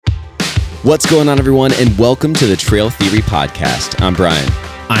What's going on, everyone, and welcome to the Trail Theory Podcast. I'm Brian.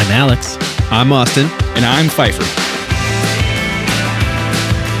 I'm Alex. I'm Austin. And I'm Pfeiffer.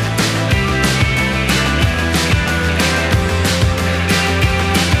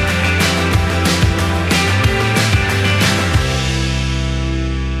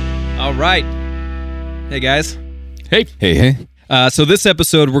 All right. Hey, guys. Hey. So this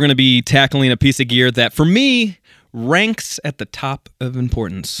episode, we're going to be tackling a piece of gear that, for me, ranks at the top of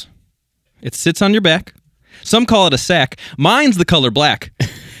importance. It sits on your back. Some call it a sack. Mine's the color black.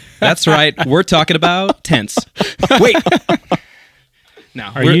 That's right. We're talking about tents. Wait. No.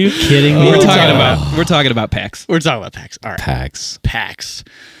 Are you kidding me? We're talking about packs. We're talking about packs. All right. Packs. Packs.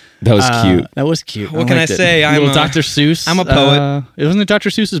 That was cute. That was cute. What can I say? I'm little Dr. Seuss. I'm a poet. It wasn't Dr.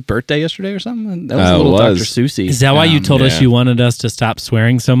 Seuss's birthday yesterday or something? That was a it little was. Dr. Seussy. Is that why you told us you wanted us to stop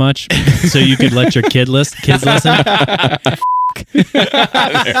swearing so much so you could let your kids listen? Come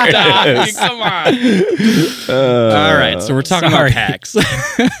on. All right, so we're talking about packs.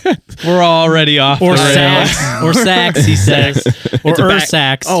 We're already off. Or the rails. sacks. Or sacks, he says. Or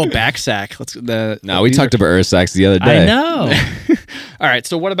sacks. Oh, back sack. No, we talked about Ursacks the other day. I know. All right,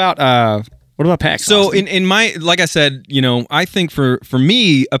 so what about packs? So Austin? in my, like I said, I think for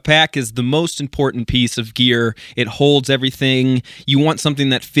me, a pack is the most important piece of gear. It holds everything. You want something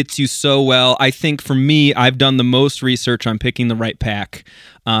that fits you so well. I think for me, I've done the most research on picking the right pack.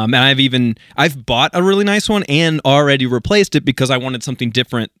 And I've bought a really nice one and already replaced it because I wanted something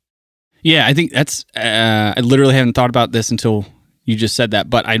different. Yeah, I think that's. I literally haven't thought about this until you just said that,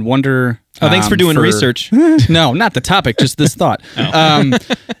 but I'd wonder. Oh, thanks for doing research. No, not the topic, just this thought. I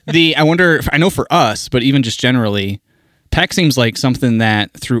wonder. I know for us, but even just generally, pack seems like something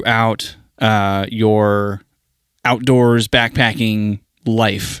that throughout your outdoors backpacking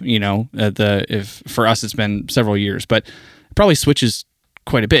life, if for us it's been several years, but it probably switches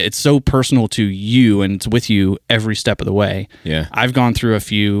quite a bit. It's so personal to you, and it's with you every step of the way. Yeah. I've gone through a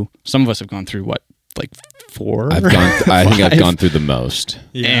few. Some of us have gone through like 4. I think I've gone through the most.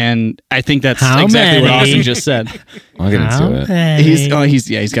 Yeah. And I think that's How exactly many? what Austin just said. I'll get into it.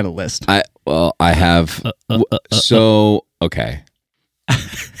 He's got a list. I have. So okay.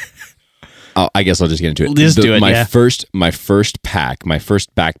 I guess I'll just get into it. Just do it. My first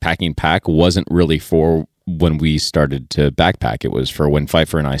backpacking pack wasn't really for when we started to backpack. It was for when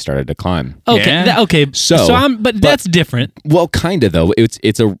Pfeiffer and I started to climb. Okay. Yeah. Okay. But that's different. Well, kind of though. It's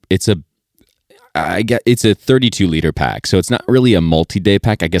a 32 liter pack, so it's not really a multi-day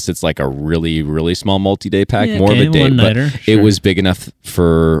pack. I guess it's like a really, really small multi-day pack, more of a day. One-nighter, but sure. It was big enough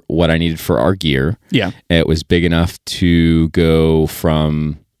for what I needed for our gear. Yeah, it was big enough to go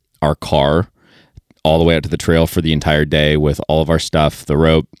from our car all the way out to the trail for the entire day with all of our stuff, the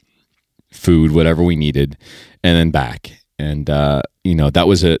rope, food, whatever we needed, and then back. And it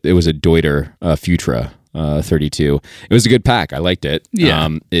was a Deuter Futra 32. It was a good pack. I liked it. Yeah.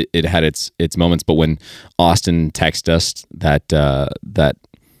 It had its moments, but when Austin texted us that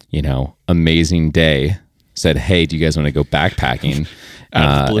amazing day, said, "Hey, do you guys want to go backpacking?"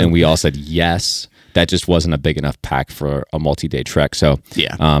 And we all said yes. That just wasn't a big enough pack for a multi-day trek. So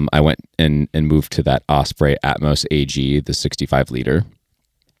yeah. I went and moved to that Osprey Atmos AG, the 65 liter,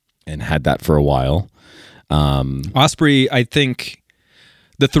 and had that for a while. Osprey, I think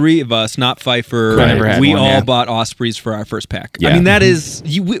the three of us, not Pfeiffer, we all bought Ospreys for our first pack. Yeah. I mean, that is,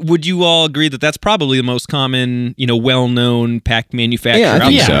 would you all agree that that's probably the most common, Yeah, well-known pack manufacturer I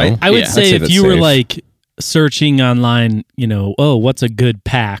think out so. there? I would say if that's you were safe. like searching online, what's a good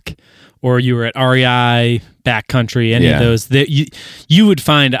pack, or you were at REI, Backcountry, any of those, that you would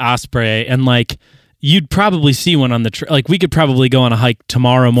find Osprey, and like you'd probably see one on the like we could probably go on a hike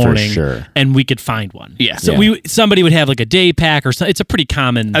tomorrow morning, For sure. and we could find one. Yeah. So somebody would have like a day pack or something. It's a pretty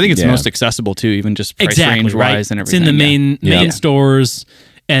common. I think it's the most accessible too, even just price range wise and everything. It's in the main stores,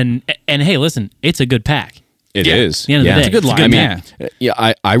 and hey, listen, it's a good pack. It is. At the end of the day, It's a good line. I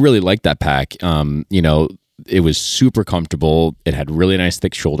mean, I really liked that pack. It was super comfortable. It had really nice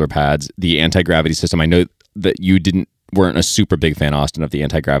thick shoulder pads. The anti-gravity system, I know that you weren't a super big fan, Austin, of the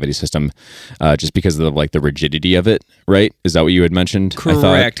anti-gravity system, just because of the rigidity of it, right? Is that what you had mentioned?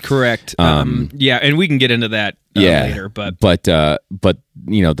 Correct. Yeah, and we can get into that later. But the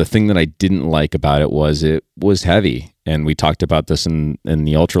thing that I didn't like about it was heavy, and we talked about this in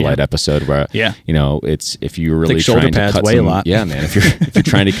the ultralight episode where it's if you were really trying to cut some, lot. Yeah, man, if you're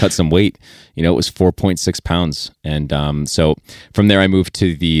trying to cut some weight, it was 4.6 pounds, and so from there I moved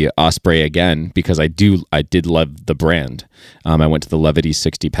to the Osprey again because I did love the brand. I went to the Levity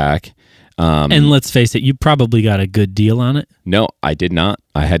 60 pack. And let's face it, you probably got a good deal on it. No, I did not.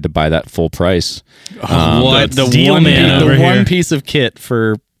 I had to buy that full price. What? The Deal one, man over the here. one piece of kit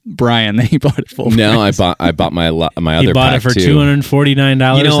for Brian that he bought it full. No, price. I bought my other He bought pack it for too.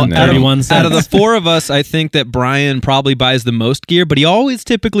 $249 You know, and out 31 of cents. the four of us, I think that Brian probably buys the most gear, but he always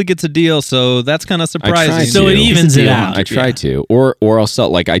typically gets a deal, so that's kind of surprising. So it evens it out. I try to, or I'll sell.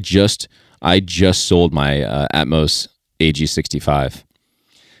 Like I just sold my Atmos AG65.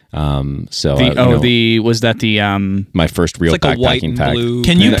 So was that the my first real it's like a white backpacking and pack. blue.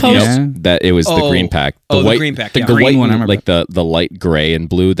 Can you kinda- post- Yeah. That it was the green pack. The green pack, yeah. The green white one, I and, remember. like the light gray and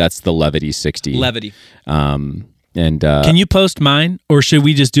blue. That's the Levity 60. Levity. And Can you post mine, or should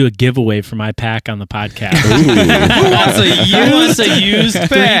we just do a giveaway for my pack on the podcast? Who wants Who wants a used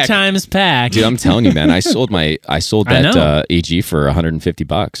pack? 3 times pack? dude, I'm telling you, man, I sold I that know. AG for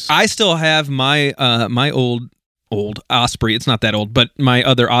 $150. I still have my my old Osprey. It's not that old, but my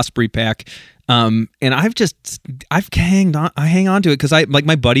other Osprey pack. And I hang on to it because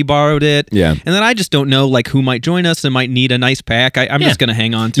my buddy borrowed it. Yeah. And then I just don't know like who might join us and might need a nice pack. I'm just gonna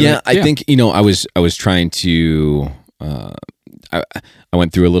hang on to Yeah, it. I think I was trying to. I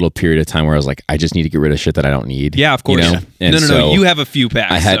went through a little period of time where I was like, I just need to get rid of shit that I don't need. Yeah, of course. You know? And No. so You have a few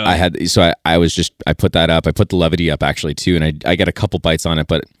packs. I put that up. I put the Levity up actually too, and I got a couple bites on it,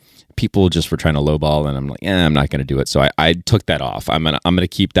 but people just were trying to lowball, and I'm like, I'm not going to do it. So I took that off. I'm gonna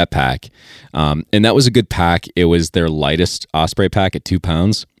keep that pack, and that was a good pack. It was their lightest Osprey pack at 2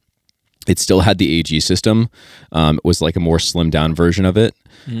 pounds. It still had the AG system. It was like a more slimmed down version of it.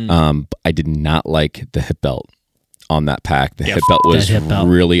 I did not like the hip belt on that pack. The hip belt was hip belt.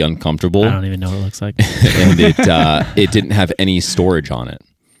 really uncomfortable, I don't even know what it looks like. and it didn't have any storage on it.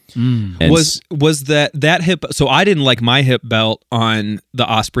 And Was that hip? So I didn't like my hip belt on the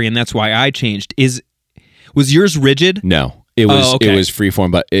Osprey, and that's why I changed. Was yours rigid? no, it was okay. it was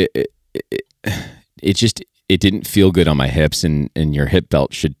freeform, but it didn't feel good on my hips, and your hip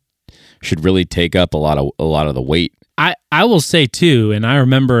belt should really take up a lot of the weight. I will say too, and I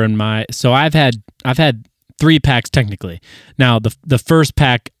remember I've had 3 packs technically. Now the first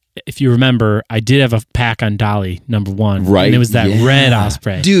pack, if you remember, I did have a pack on Dolly #1, Right, And it was that yeah. red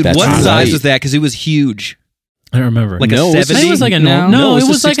Osprey, Dude, That's what right. size was that? Because it was huge. I don't remember. Like No, a it was- 70? I think it was like a No, no. it It was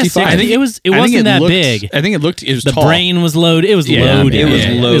was a like a 65. 60. It wasn't that big. I think it was The tall. brain was loaded. It was Yeah, loaded. it was It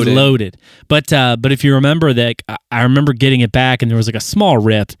was loaded. loaded. But if you remember that, I remember getting it back, and there was like a small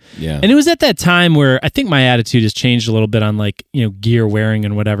rip. Yeah. And it was at that time where I think my attitude has changed a little bit on like gear wearing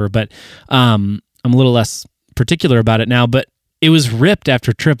and whatever. But I'm a little less particular about it now. But it was ripped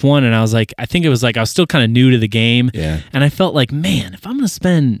after trip 1, and I was like, I think it was like I was still kind of new to the game. Yeah. And I felt like, man, if I'm gonna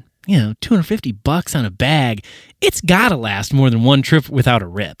spend $250 on a bag, it's gotta last more than one trip without a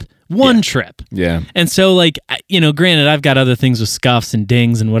rip. One trip. Yeah. And so, like, granted, I've got other things with scuffs and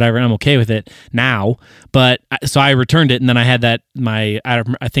dings and whatever, and I'm okay with it now. But so I returned it, and then I had that I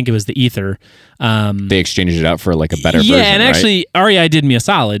think it was the Ether. They exchanged it out for like a better Yeah, version. and right? actually, REI did me a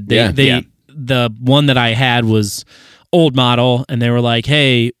solid. The one that I had was old model, and they were like,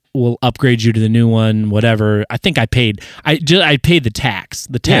 "Hey, we'll upgrade you to the new one, whatever." I think I paid the tax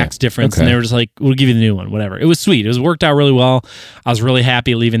difference, okay. and they were just like, "We'll give you the new one, whatever." It was sweet. It worked out really well. I was really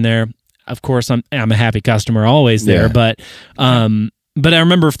happy leaving there. Of course, I'm a happy customer always there, Yeah. but I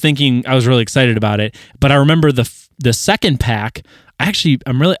remember thinking I was really excited about it. But I remember the second pack.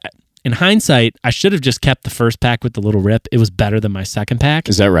 In hindsight, I should have just kept the first pack with the little rip. It was better than my second pack.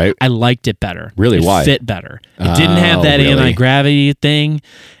 Is that right? I liked it better. Really? It Why? fit better. It didn't have that really? anti-gravity thing.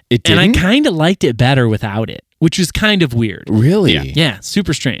 It And didn't? I kind of liked it better without it, which was kind of weird. Really? Yeah,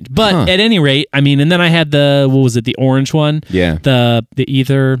 super strange. But Huh. at any rate, and then I had the orange one? Yeah. The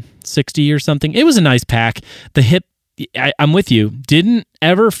Ether 60 or something. It was a nice pack. The hip, I'm with you, didn't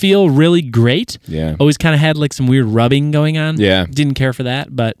ever feel really great. Yeah. Always kind of had like some weird rubbing going on. Yeah. Didn't care for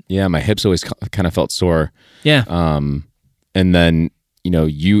that, but Yeah. My hips always kind of felt sore. yeah. And then,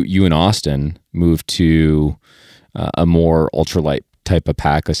 you and Austin moved to a more ultralight type of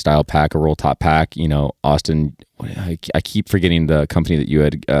pack, a style pack, a roll top pack. Austin, I keep forgetting the company that you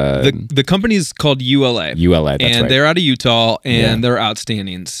had. The company's called ULA. ULA, that's and right. they're out of Utah, and Yeah. they're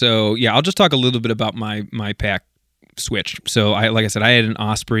outstanding. So yeah, I'll just talk a little bit about my pack switch. So like I said, I had an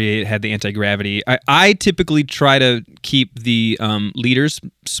Osprey. It had the anti-gravity. I typically try to keep the leaders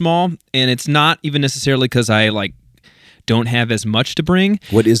small, and it's not even necessarily because I don't have as much to bring.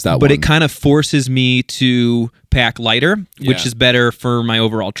 What is that But one? it kind of forces me to pack lighter, which Yeah. is better for my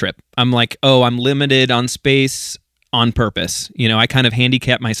overall trip. I'm like, I'm limited on space on purpose. I kind of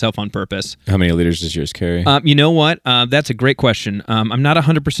handicap myself on purpose. How many liters does yours carry? You know what? That's a great question. I'm not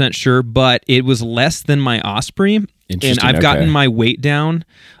 100% sure, but it was less than my Osprey, and Interesting, I've gotten okay. my weight down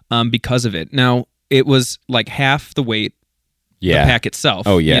because of it. Now, it was like half the weight, yeah. the pack itself.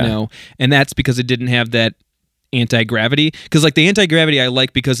 Oh, yeah. And that's because it didn't have that anti-gravity, because like the anti-gravity I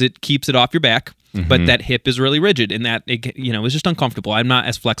like because it keeps it off your back, but that hip is really rigid and that it, is just uncomfortable. I'm not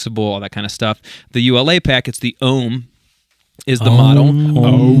as flexible, all that kind of stuff. The ULA pack, it's the Ohm is the model.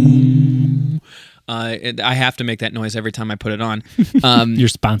 I have to make that noise every time I put it on. You're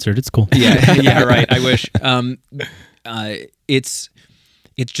sponsored. It's cool. Yeah, right. I wish. It's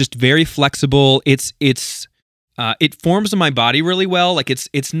just very flexible. It forms in my body really well. Like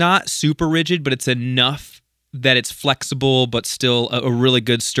it's not super rigid, but it's enough that it's flexible, but still a really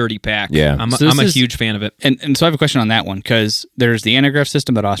good sturdy pack. Yeah. I'm a huge fan of it. And so I have a question on that one, because there's the anti-grav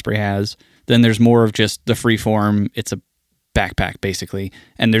system that Osprey has. Then there's more of just the freeform. It's a backpack basically,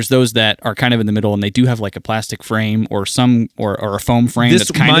 and there's those that are kind of in the middle, and they do have like a plastic frame or a foam frame that's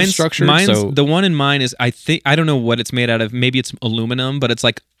kind of structured. The one in mine is, I don't know what it's made out of. Maybe it's aluminum, but it's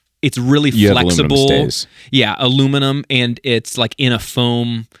like it's really You flexible. have aluminum stays. Yeah, aluminum, and it's like in a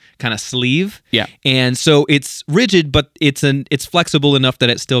foam kind of sleeve. Yeah. And so it's rigid, but it's flexible enough that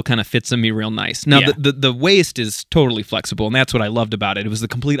it still kind of fits in me real nice. Now Yeah. the waist is totally flexible, and that's what I loved about it. It was the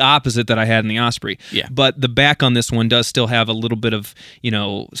complete opposite that I had in the Osprey. Yeah. But the back on this one does still have a little bit of,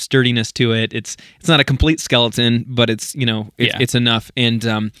 sturdiness to it. It's not a complete skeleton, but it's enough.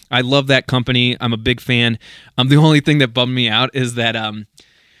 And I love that company. I'm a big fan. The only thing that bummed me out is that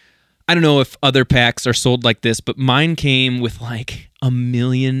I don't know if other packs are sold like this, but mine came with like a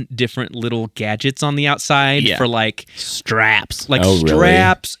million different little gadgets on the outside for like straps,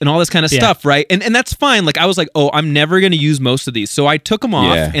 straps and all this kind of stuff, right? And that's fine. Like I was like, oh, I'm never going to use most of these, so I took them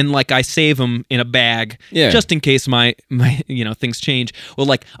off and like I save them in a bag just in case my things change. Well,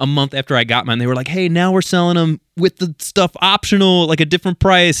 like a month after I got mine, they were like, hey, now we're selling them with the stuff optional, like a different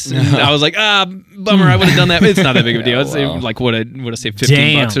price. And I was like, bummer, I would have done that. It's not that big of a deal. I'd say like would have saved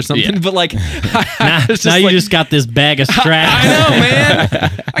 $15 or something. But like now you just got this bag of straps. I know, man.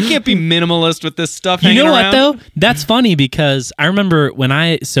 I can't be minimalist with this stuff. You know what around. though? That's funny because I remember when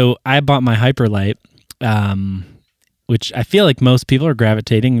I bought my Hyperlite, which I feel like most people are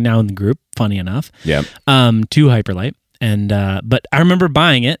gravitating now in the group. Funny enough, Yeah. to Hyperlite, and but I remember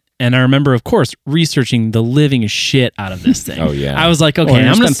buying it. And I remember, of course, researching the living shit out of this thing. Oh, yeah. I was like, okay,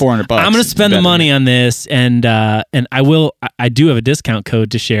 I'm going to spend $400. I'm going to spend the money on this, and I will. I do have a discount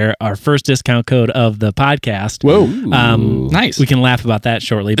code to share. Our first discount code of the podcast. Whoa, nice. We can laugh about that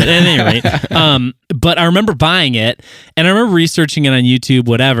shortly, but at any rate, but I remember buying it, and I remember researching it on YouTube,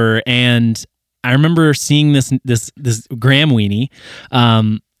 whatever, and I remember seeing this Graham weenie.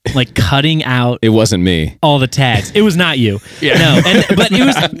 Like cutting out It wasn't me. all the tags. It was not you. No, but it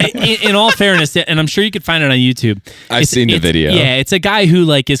was in all fairness, and I'm sure you could find it on YouTube. I've seen the video. Yeah, it's a guy who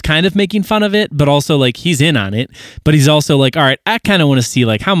like is kind of making fun of it, but also like he's in on it. But he's also like, all right, I kind of want to see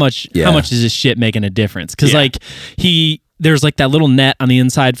like how much is this shit making a difference? Because like there's like that little net on the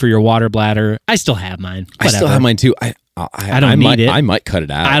inside for your water bladder. I still have mine. Whatever. I still have mine too. I don't need it. I might cut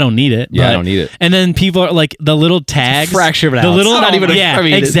it out. I don't need it. Yeah, I don't need it. And then people are like the little tags. fraction of an the ounce. little, It's not even a- yeah, I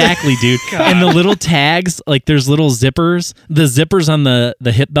mean, exactly, dude. And the little tags, like there's little zippers. The zippers on the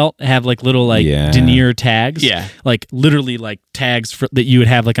hip belt have like little like denier tags. Yeah. Like literally like tags that you would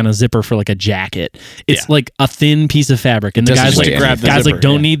have like on a zipper for like a jacket. It's like a thin piece of fabric, and the Doesn't guy's just like, grab the guys zipper, like,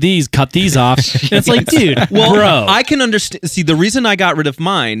 don't need these. Cut these off. And it's like, dude, bro. I can understand. See, the reason I got rid of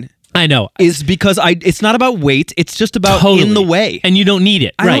mine I know. is because it's not about weight. It's just about Totally. in the way. And you don't need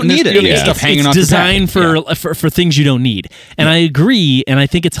it. I don't need it. You don't need Yeah. stuff hanging It's off the designed pack. for things you don't need. And I agree, and I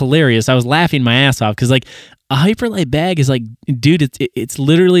think it's hilarious. I was laughing my ass off because like a Hyperlite bag is like, dude, it's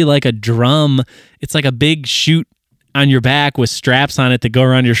literally like a drum. It's like a big chute on your back with straps on it that go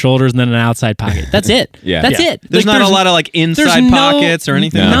around your shoulders and then an outside pocket. That's it. Yeah. It. There's Like, not a lot of like inside pockets or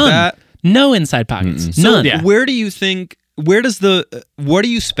anything none. like that. No inside pockets. None. yeah. Where do you think? What are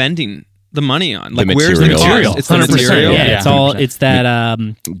you spending the money on? Like, The where's the material. cost? It's the 100%. material. Yeah, it's all. It's that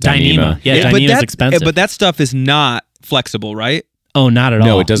Dyneema. Yeah, but Dyneema's expensive. But that stuff is not flexible, right? oh, not at all.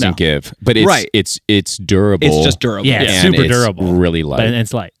 No, it doesn't give. But it's Right. it's durable. It's just durable. Yeah, it's and super it's durable. really light. But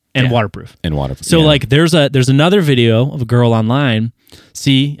it's light and waterproof. and waterproof. So like there's another video of a girl online.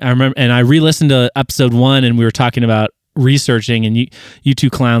 See, I remember, and I re-listened to episode 1, and we were talking about researching, and you two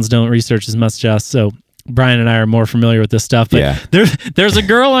clowns don't research as much as us, so Brian and I are more familiar with this stuff. But there's a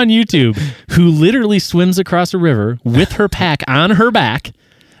girl on YouTube who literally swims across a river with her pack on her back,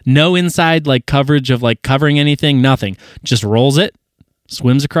 no inside like coverage of like covering anything, nothing. Just rolls it,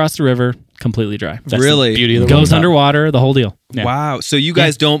 swims across the river, completely dry. That's Really? the beauty of the Goes World Cup. underwater, the whole deal. Yeah. Wow. So you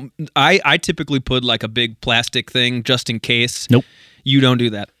guys don't? I typically put like a big plastic thing just in case. Nope. You don't do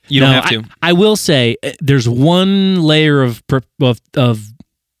that. You don't have to. I will say there's one layer of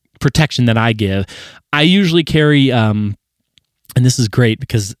protection that I give. I usually carry and this is great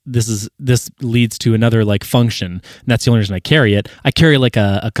because this leads to another like function. And that's the only reason I carry it. I carry like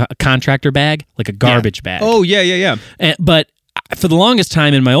a contractor bag, like a garbage bag. Oh yeah. But for the longest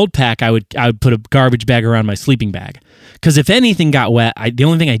time in my old pack, I would put a garbage bag around my sleeping bag. Because if anything got wet, the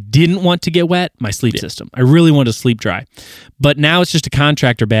only thing I didn't want to get wet, my sleep system. I really wanted to sleep dry. But now it's just a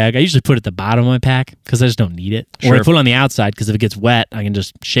contractor bag. I usually put it at the bottom of my pack because I just don't need it. Or I put it on the outside because if it gets wet, I can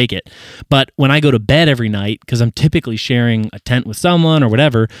just shake it. But when I go to bed every night, because I'm typically sharing a tent with someone or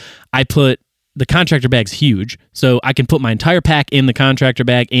whatever, I put the contractor bag's huge, so I can put my entire pack in the contractor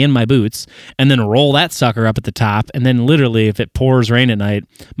bag and my boots, and then roll that sucker up at the top. And then literally, if it pours rain at night,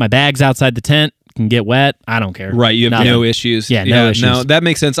 my bag's outside the tent, can get wet. I don't care. Right, you have no issues. Yeah, no issues. No, that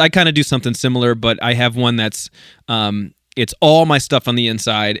makes sense. I kind of do something similar, but I have one that's it's all my stuff on the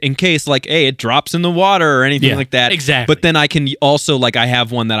inside in case like, hey, it drops in the water or anything like that. Exactly. But then I can also like I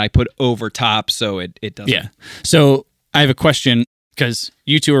have one that I put over top so it doesn't. Yeah. So I have a question because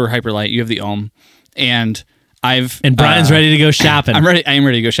you two are Hyperlite. You have the Ohm, and Brian's ready to go shopping. I'm ready. I am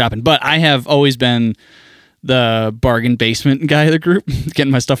ready to go shopping, but I have always been the bargain basement guy of the group,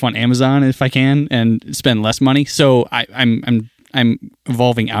 getting my stuff on Amazon if I can and spend less money. So I'm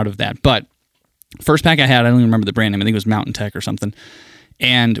evolving out of that. But first pack I had, I don't even remember the brand name. I think it was Mountain Tech or something.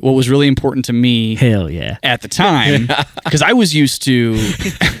 And what was really important to me, hell yeah, at the time, because I was used to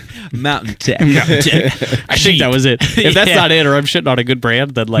Mountain Tech. I think that was it. If that's not it, or I'm shitting on a good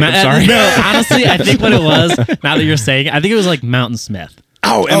brand, then like I'm sorry. No, honestly, I think what it was. Now that you're saying it, I think it was like Mountain Smith.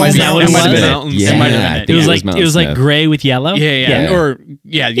 Oh, is that what it was? Mountain Yeah, Smith. might have It was like gray with yellow. Or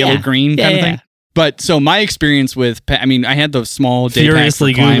yellow green kind of thing. But so my experience with, I mean, I had those small day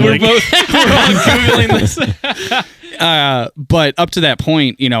Furiously packs for climbing. Googling. We're all Googling this. But up to that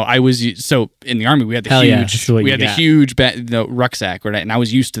point, you know, I was so in the Army we had the Hell yeah, huge, that's what we you had the got. huge rucksack, right? And I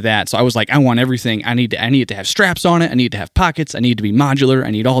was used to that, so I was like, I want everything. I need it to have straps on it. I need to have pockets. I need to be modular.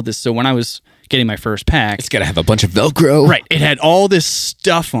 I need all this. So when I was getting my first pack, It's got to have a bunch of Velcro. right, it had all this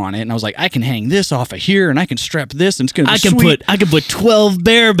stuff on it, and I was like, I can hang this off of here, and I can strap this, and it's gonna be sweet. I can put 12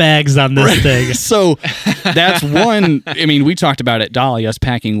 bear bags on this thing. So that's one. I mean, we talked about it, Dolly, us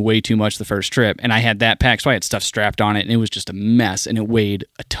packing way too much the first trip, and I had that pack, so I had stuff strapped on it, and it was just a mess, and it weighed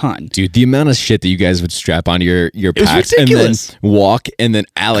a ton. Dude, the amount of shit that you guys would strap onto your was packs and then ridiculous. walk, and then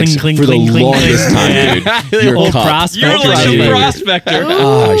Alex, Cling, for cling, the cling, longest cling. time, Yeah. dude, your Old cup. prospector. You're like Dude. a prospector.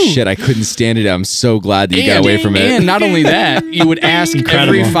 Oh, shit, I couldn't stand it. I'm so glad that you got away from it. And not only that, you would ask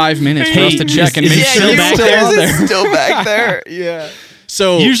every 5 minutes for us to check and is make it sure still back there? Still back there. Yeah.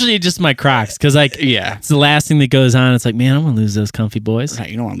 So Usually just my Crocs, because like yeah, it's the last thing that goes on. It's like, man, I'm gonna lose those comfy boys. right,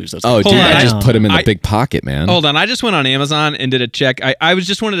 you don't want to lose those. Oh, Hold dude, on, I just put them in the I- big pocket, man. Hold on, I just went on Amazon and did a check. I was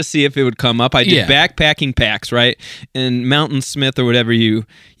just wanted to see if it would come up. I did Yeah. backpacking packs, right? And Mountain Smith or whatever you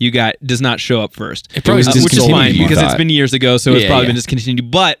got does not show up first. It probably was which is discontinued, fine you because it's thought. been years ago, so it's Yeah, probably yeah. been discontinued.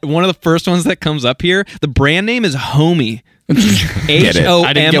 But one of the first ones that comes up here, the brand name is Homie. HOMIE.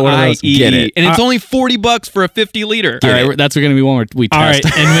 I didn't get one of those. Get it. And it's only $40 for a 50 liter. all right, that's going to be one where we All test.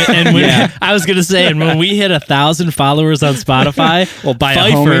 right, and we, I was gonna say, and when we hit 1,000 followers on Spotify, We'll buy a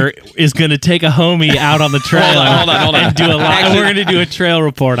Pfeiffer is gonna take a homie out on the trail. Hold on. and do a live. Actually- We're gonna do a trail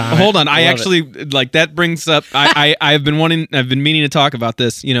report on it. Hold on, I love actually like that brings up. I've been meaning to talk about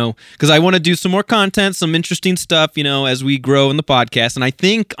this, you know, because I want to do some more content, some interesting stuff, you know, as we grow in the podcast. And I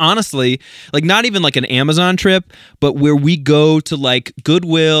think honestly, like not even like an Amazon trip, but where we go to like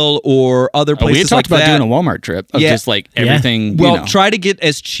Goodwill or other we had places talked like about that. doing a Walmart trip of Yeah. just like Yeah. everything. Well, you know. try to get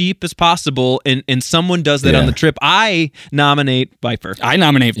as cheap as possible, and someone does that Yeah. on the trip. I nominate Viper. I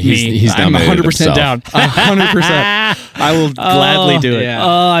nominate me. he's I'm nominated 100% down. 100%. I will gladly do it. Yeah.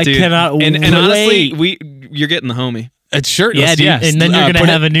 Oh, I Dude. cannot And honestly, wait. you're getting the homie. It's sure. Yeah, dude. And then you're gonna put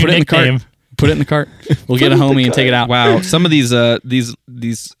have a new put it in the cart. nickname. Put it in the cart. We'll get a homie and take it out. Wow, some of these There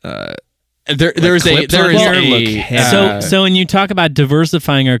is clips there on is here a look heavy. So when you talk about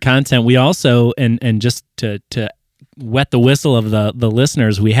diversifying our content, we also and just to wet the whistle of the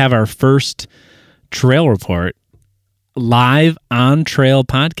listeners, we have our first trail report live on trail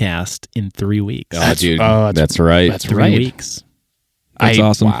podcast in 3 weeks. Oh, dude, oh, that's right. that's 3 right. weeks. That's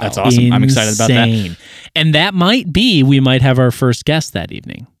awesome. Wow. That's awesome. I'm excited about that. Insane. And that might be, we might have our first guest that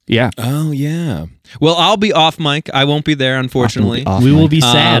evening. Yeah. Oh, yeah. Well, I'll be off mic. I won't be there, unfortunately. We will be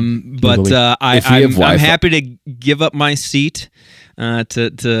sad. But If we have I'm Wi-Fi. happy to give up my seat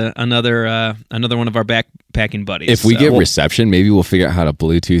to another one of our backpacking buddies. If we get reception, maybe we'll figure out how to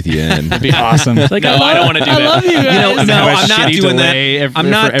Bluetooth you in. That'd be awesome. Like, no, I don't want to do that. I love you guys. No, I'm not doing that. I'm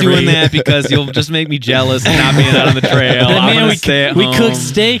not doing that because you'll just make me jealous of not being out on the trail. But I'm man, gonna stay at we home. cooked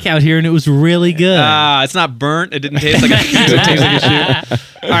steak out here and it was really good. It's not burnt. It didn't taste like a shoe. It tastes like a shoe.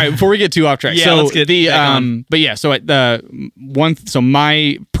 All right, before we get too off track, Yeah, so let's get the back on. but yeah, so so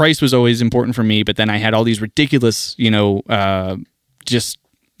my price was always important for me, but then I had all these ridiculous, just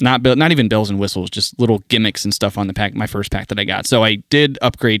not even bells and whistles, just little gimmicks and stuff on the pack, my first pack that I got. So I did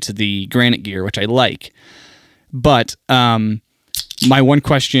upgrade to the Granite gear, which I like, but my one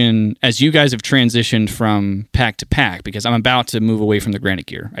question, as you guys have transitioned from pack to pack, because I'm about to move away from the Granite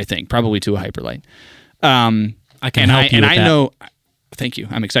gear, I think probably to a Hyperlite. I can help you with I that. know. Thank you.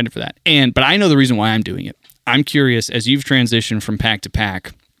 I'm excited for that. But I know the reason why I'm doing it. I'm curious, as you've transitioned from pack to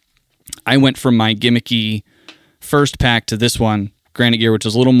pack, I went from my gimmicky first pack to this one, Granite gear, which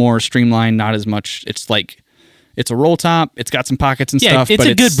is a little more streamlined, not as much. It's like, it's a roll top. It's got some pockets and stuff. It's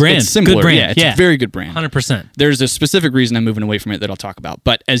but a good brand. It's simpler. Good brand. Yeah, it's a very good brand. 100%. There's a specific reason I'm moving away from it that I'll talk about.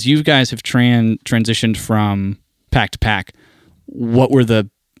 But as you guys have transitioned from pack to pack, what were the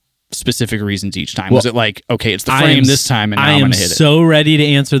specific reasons each time? Was it like, okay, it's the frame this time, and now I'm going to hit it? I am so ready to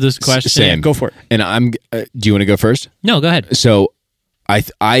answer this question. Same. Go for it. And I'm. Do you want to go first? No, go ahead. So,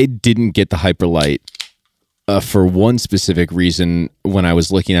 I didn't get the Hyperlite for one specific reason when I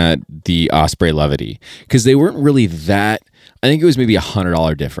was looking at the Osprey Levity, because they weren't really that. I think it was maybe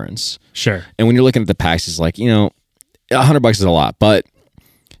 $100 difference. Sure. And when you're looking at the packs, it's like, $100 is a lot, but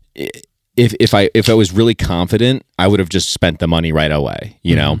if I was really confident, I would have just spent the money right away,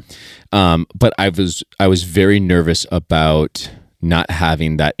 know. But I was very nervous about not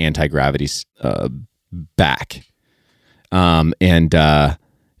having that anti-gravity back, and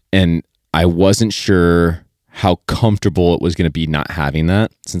I wasn't sure how comfortable it was going to be not having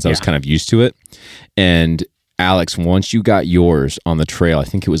that, since I was kind of used to it. And Alex, once you got yours on the trail, I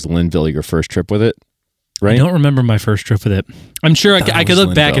think it was Linville, your first trip with it, right? I don't remember my first trip with it. I'm sure I could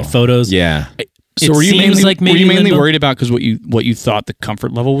look back at photos. Yeah. So were you mainly worried about because what you thought the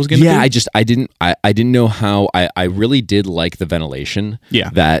comfort level was going to be? Yeah, I didn't know how. I really did like the ventilation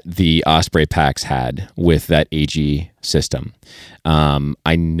that the Osprey packs had with that AG system.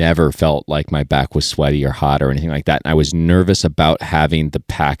 I never felt like my back was sweaty or hot or anything like that. And I was nervous about having the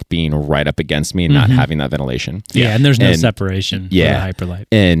pack being right up against me and not having that ventilation. Yeah, and there's no separation with the Hyperlite.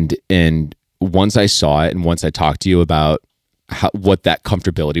 And once I saw it and once I talked to you about what that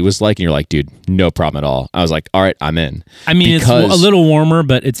comfortability was like, and you're like, dude, no problem at all. I was like, all right, I'm in. I mean, it's a little warmer,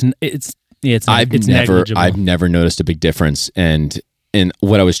 but it's negligible. I've never noticed a big difference. And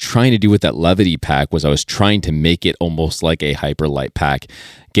what I was trying to do with that Levity pack was I was trying to make it almost like a Hyperlite pack,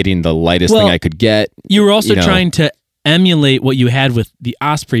 getting the lightest thing I could get. You were also trying to emulate what you had with the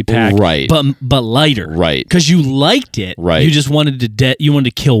Osprey pack, right? But lighter, right? Because you liked it, right? You just wanted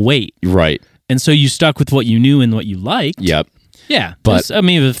to kill weight, right? And so you stuck with what you knew and what you liked. Yep. Yeah, but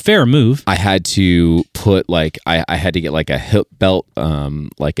it was a fair move. I had to put I had to get like a hip belt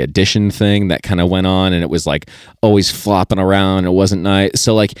like addition thing that kind of went on, and it was like always flopping around. It wasn't nice.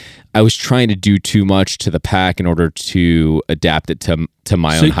 So like I was trying to do too much to the pack in order to adapt it to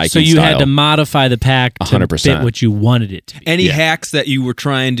my own hiking style. So you had to modify the pack to 100%. fit what you wanted it to be. Any hacks that you were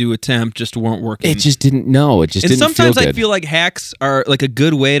trying to attempt just weren't working. It just didn't. No, it just didn't. And sometimes feel good. I feel like hacks are like a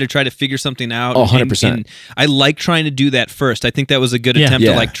good way to try to figure something out. 100%. And I like trying to do that first. I think that was a good attempt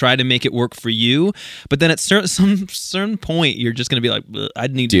to like try to make it work for you. But then at some certain point, you're just going to be like, I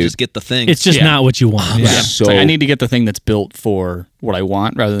need to just get the thing. It's just not what you want. So I need to get the thing that's built for what I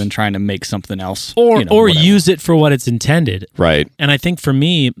want rather than trying to make something else. Or use it for what it's intended. Right. And I think for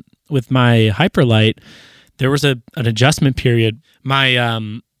me, with my Hyperlite, there was an adjustment period. My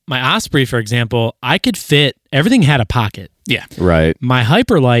Osprey, for example, I could fit, everything had a pocket. Yeah. Right. My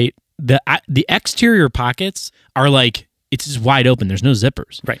Hyperlite, the exterior pockets are like, it's just wide open. There's no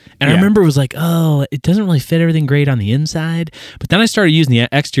zippers. Right. And I remember it was like, oh, it doesn't really fit everything great on the inside. But then I started using the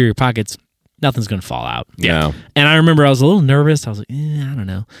exterior pockets. Nothing's going to fall out. Yeah. And I remember I was a little nervous. I was like, I don't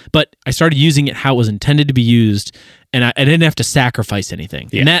know. But I started using it how it was intended to be used, and I didn't have to sacrifice anything.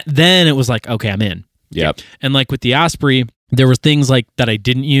 Yeah. And then it was like, okay, I'm in. Yep. And like with the Osprey, there were things like that I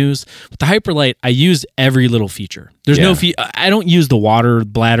didn't use. With the Hyperlite, I use every little feature. There's no I don't use the water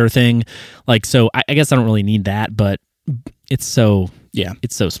bladder thing. Like, so I guess I don't really need that, but it's so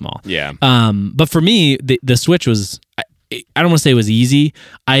small. Yeah. But for me, the Switch was, I don't want to say it was easy.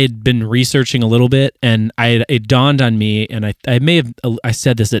 I had been researching a little bit, and it dawned on me, and I may have I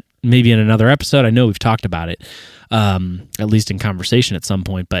said this maybe in another episode. I know we've talked about it, at least in conversation at some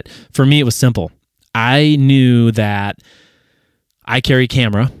point. But for me, it was simple. I knew that I carry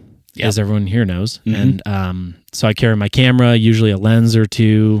camera, as everyone here knows, and so I carry my camera, usually a lens or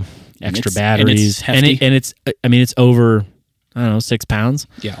two, extra batteries, and it's I mean it's over, I don't know, 6 pounds.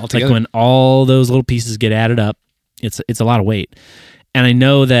 Yeah, altogether. Like when all those little pieces get added up, it's a lot of weight. And I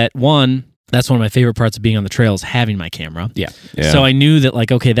know that that's one of my favorite parts of being on the trail is having my camera. Yeah. So I knew that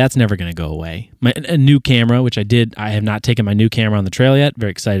like, okay, that's never going to go away. A new camera, which I have not taken my new camera on the trail yet.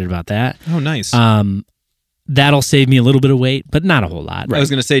 Very excited about that. Oh, nice. That'll save me a little bit of weight, but not a whole lot. I was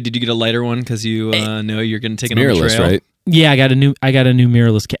going to say, did you get a lighter one because you know you're going to take it on the Mirrorless, trail? right? Yeah, I got a new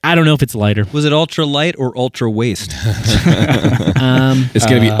mirrorless camera. I don't know if it's lighter. Was it ultra light or ultra waist? It's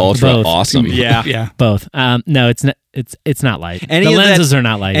going to be ultra both. awesome. Yeah. Both. No, it's not. It's not light. Any the of lenses that- are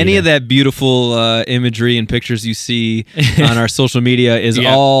not light. Any either. of that beautiful imagery and pictures you see on our social media is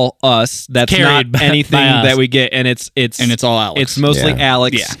all us. That's Carried not anything by us. that we get, and it's all Alex. It's mostly Yeah.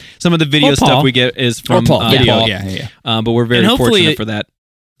 Alex. Yeah. Some of the video Or Paul. stuff we get is from Paul. video. Paul. Yeah. But we're very And hopefully fortunate for that.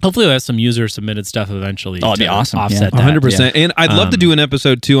 Hopefully, we'll have some user submitted stuff eventually. Oh, it'd be to awesome. Offset Yeah. that. 100%. And I'd love to do an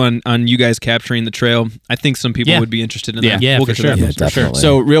episode too on you guys capturing the trail. I think some people Yeah. would be interested in Yeah. that. Yeah, we'll for get to sure. that. Yeah, For sure. definitely.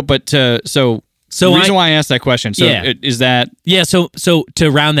 So real, but so So the reason why I asked that question. So Yeah. is that Yeah. So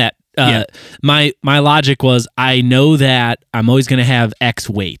to round that, Yeah. my logic was I know that I'm always going to have X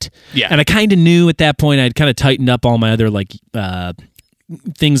weight. Yeah. And I kind of knew at that point I'd kind of tightened up all my other like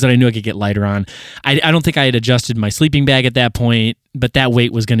things that I knew I could get lighter on. I don't think I had adjusted my sleeping bag at that point, but that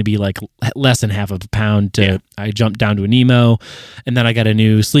weight was going to be like less than half of a pound. I jumped down to an Emo, and then I got a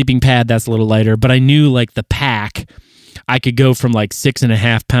new sleeping pad that's a little lighter. But I knew like the pack, I could go from like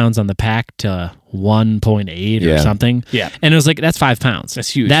 6.5 pounds on the pack to 1.8 or Yeah. something. Yeah. And it was like, that's 5 pounds. That's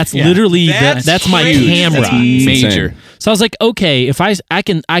huge. That's Yeah. literally That's my huge. camera. That's major? So I was like, okay, if I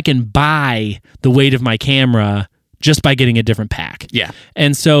can buy the weight of my camera just by getting a different pack. Yeah.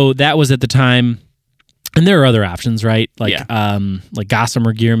 And so that was at the time, and there are other options, right? Like like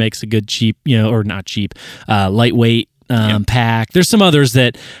Gossamer Gear makes a good cheap, or not cheap, lightweight pack. There's some others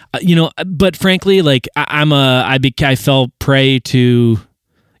that but frankly, like I fell prey to,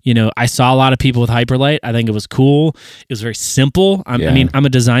 I saw a lot of people with Hyperlight. I think it was cool. It was very simple. I mean, I'm a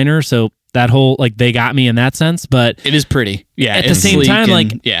designer, so that whole like they got me in that sense, but It is pretty. Yeah. at the it's same sleek time, and-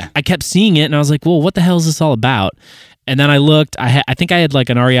 like I kept seeing it and I was like, well, what the hell is this all about? And then I looked, I think I had like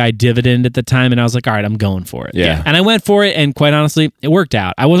an REI Dividend at the time, and I was like, all right, I'm going for it. Yeah. And I went for it, and quite honestly, it worked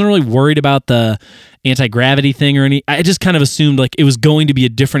out. I wasn't really worried about the anti-gravity thing or any. I just kind of assumed like it was going to be a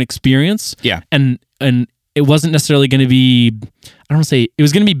different experience. Yeah. And it wasn't necessarily going to be, I don't want to say, it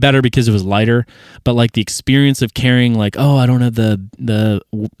was going to be better because it was lighter, but like the experience of carrying like, oh, I don't have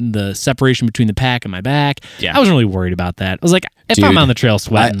the separation between the pack and my back. Yeah. I wasn't really worried about that. I was like, if Dude, I'm on the trail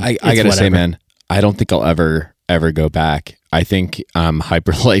sweating, I it's gotta say, whatever. man, I don't think I'll ever go back. I think I'm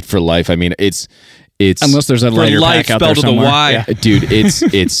Hyperlight for life. I mean, it's unless there's a For lighter life pack out there spelled with a somewhere. Y. Yeah. dude,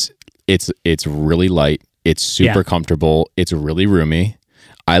 it's really light. It's super comfortable. It's really roomy.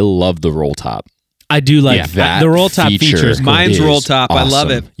 I love the roll top. I do like That the roll top feature feature is cool. Mine's is roll top. I love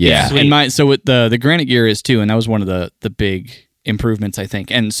awesome. it. Yeah. Sweet. And mine, so with the Granite Gear is too, and that was one of the big improvements, I think.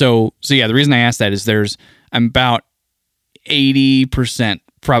 And so yeah, the reason I asked that is I'm about 80%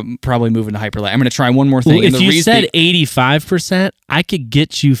 probably moving to Hyperlight. I'm going to try one more thing. Well, And if the you reason- said 85%, I could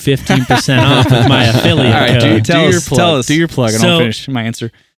get you 15% off with my affiliate all right, code. Tell do your us, plug. tell us. Do your plug, and So- I'll finish my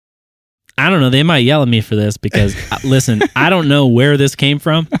answer. I don't know. They might yell at me for this because, listen, I don't know where this came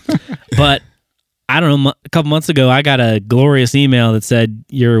from, but I don't know. A couple months ago, I got a glorious email that said,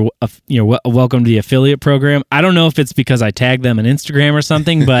 "You're welcome to the affiliate program." I don't know if it's because I tagged them on Instagram or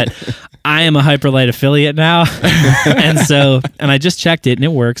something, but I am a Hyperlight affiliate now, and I just checked it and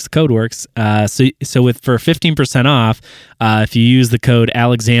it works. The code works. So for 15% off, if you use the code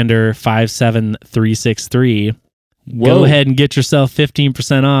Alexander 57363. Go ahead and get yourself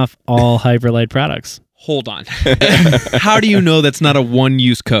 15% off all Hyperlight products. Hold on. How do you know that's not a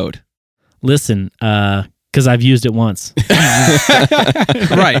one-use code? Listen, because I've used it once.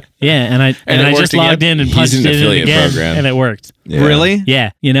 Right. Yeah, and it I just worked logged again? in and He's punched an it in affiliate again, program. and it worked. Yeah. Really? Yeah,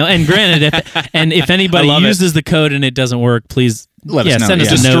 and granted, if anybody I love it. uses the code and it doesn't work, please Let us know, send us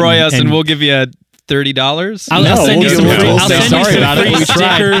yeah. a note. Destroy us and we'll give you $30. I'll No, send you we'll some give free, you- I'll we'll send say you sorry some about it, free we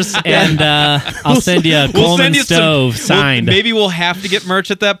tried. stickers, and I'll send you a Coleman stove signed. Maybe we'll have to get merch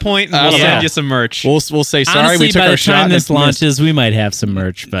at that point, and I we'll don't send know. you some merch. We'll say sorry. Honestly, we took by our the shot. time and this missed. launches, we might have some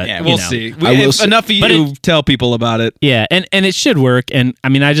merch, but Yeah, We'll see. I will say- Enough of but you tell people about it. Yeah, and it should work. And I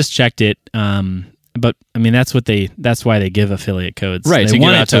mean, I just checked it. But I mean, that's why they give affiliate codes. Right, They to give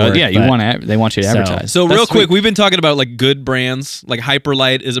want out it to to work, yeah, you but- want to. They want you to So- advertise. So That's real quick, sweet. we've been talking about like good brands. Like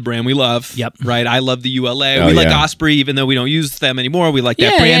Hyperlight is a brand we love. Yep. Right. I love the ULA. Oh, we like yeah. Osprey, even though we don't use them anymore. We like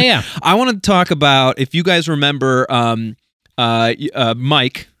that Yeah, brand. yeah. I want to talk about, if you guys remember,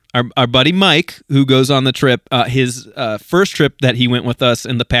 Mike, our buddy Mike, who goes on the trip, his first trip that he went with us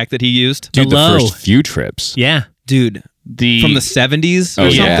in the pack that he used. Dude, the Low. first few trips. Yeah. Dude, from the 70s or Oh,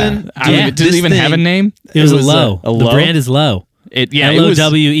 yeah. something. Yeah. Does it even have a name? It was a Low. A The Low? brand is Low. It was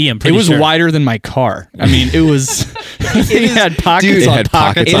L-O-W-E, I'm pretty It was sure. wider than my car. I mean, it was. It had pockets Dude, it on had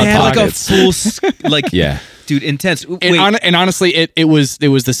pockets. pockets It on had pockets. like a full, like, Yeah. dude, intense. And, Wait, and honestly, it was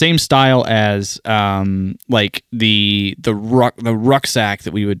the same style as like the rucksack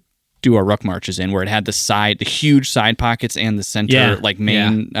that we would do our ruck marches in, where it had the huge side pockets and the center Yeah. like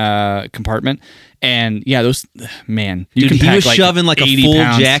main compartment. And yeah, those man, you dude, can he pack was like shoving like a 80 full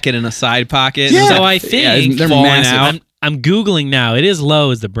pounds. jacket in a side pocket. Yeah. So I Yeah, think they're falling massive. out. I'm Googling now. It is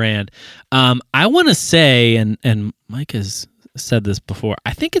Low as the brand. I want to say, and Mike has said this before,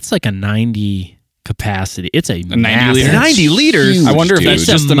 I think it's like a 90 capacity. It's a 90 massive- liters. 90 liters. Huge, I wonder if dude. that's It's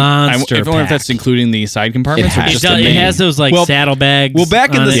a just monster I wonder if that's pack. including the side compartments. It or has just It, the does, it main? has those like Well- saddlebags. Well,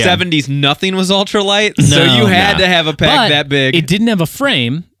 back in on the it. 70s, nothing was ultralight, so No. you had Nah. to have a pack But that big. It didn't have a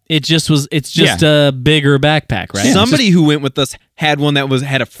frame. It just was. It's just a bigger backpack, right? Somebody who went with us had one that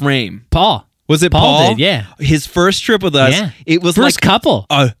had a frame. Paul. Was it Paul Paul? did, yeah. His first trip with us, Yeah. it was First like couple.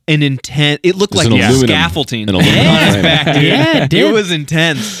 an intense. It looked It was like an aluminum- scaffolding an aluminum on his frame. back, dude. Yeah, it did. It was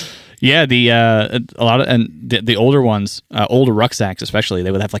intense. Yeah, a lot of the older ones, older rucksacks especially,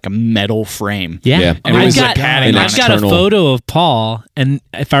 they would have like a metal frame. Yeah. Yeah. And it I've was got, like padding I've on got a external- photo of Paul, and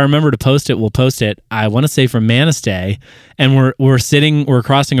if I remember to post it, we'll post it. I want to say from Manistee, and we're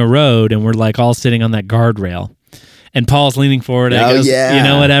crossing a road, and we're like all sitting on that guardrail. And Paul's leaning forward, and Oh, he goes,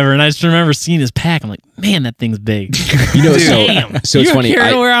 yeah. whatever. And I just remember seeing his pack. I'm like, man, that thing's big. You know, Damn. so it's You're funny.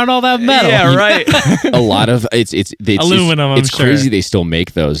 carrying around all that metal. Yeah, right. A lot of it's Aluminum, I'm It's sure. crazy they still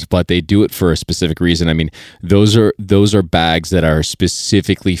make those, but they do it for a specific reason. I mean, those are bags that are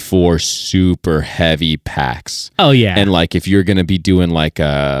specifically for super heavy packs. Oh, yeah. And like if you're gonna be doing like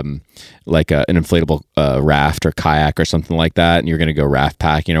an inflatable raft or kayak or something like that, and you're gonna go raft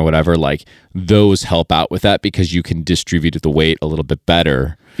packing or whatever, like those help out with that because you can distribute the weight a little bit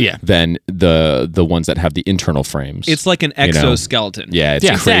better. Yeah. Than the ones that have the internal frames. It's like an You know? exoskeleton. Yeah, it's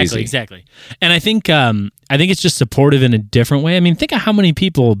Yeah, crazy. exactly. And I think it's just supportive in a different way. I mean, think of how many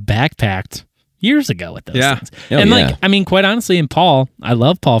people backpacked years ago with those Yeah. things. Oh, and yeah. like, I mean, quite honestly, and Paul, I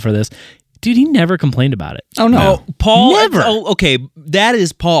love Paul for this. Dude, he never complained about it. Oh no. Oh, Paul. Never. Oh, okay. That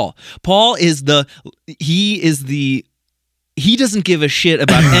is Paul. Paul is he doesn't give a shit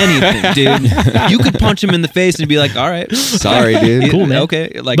about anything, dude. You could punch him in the face and be like, "All right, Sorry, dude. Cool, man.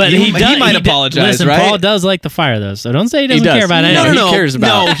 okay." Like, But he might apologize, Listen, right? Paul does like the fire, though, so don't say he doesn't does. care about No, anything. No, he cares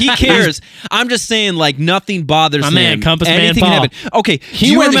about No, it. he cares. I'm just saying, like, nothing bothers My him. man, Compass Man Anything Paul. can happen. Okay, do He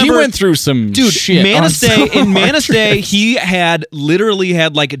you went remember? through some Dude, shit. in Manistee, he literally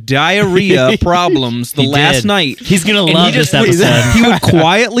had like diarrhea problems the He last did. night. He's gonna And love he just this episode. He would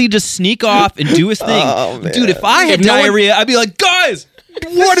quietly just sneak off and do his thing. Dude, if I had If no one- diarrhea, I'd be like, guys,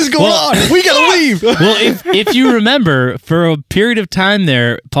 What is going on? We gotta leave. Well, if you remember, for a period of time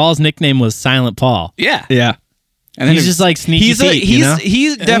there, Paul's nickname was Silent Paul. Yeah. yeah. And then He's just like sneaky He Pete, you know?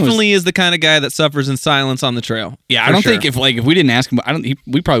 he definitely is the kind of guy that suffers in silence on the trail. yeah. I For don't sure. think if we didn't ask him,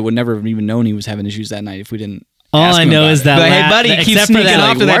 we probably would never have even known he was having issues that night if we didn't. All ask I him know about is it. that But, hey, buddy, keep except for sneaking that,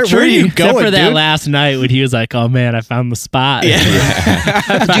 off to that where are tree. you except going, for that dude? last night when he was like, "Oh man, I found the spot." Dude,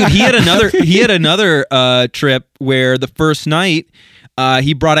 he had another trip where the first night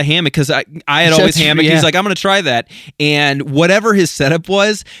he brought a hammock because I had always That's- hammock. yeah. He's like, I'm gonna try that, and whatever his setup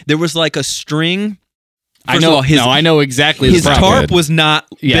was, there was like a string. First of all, I know exactly. his the problem. tarp was not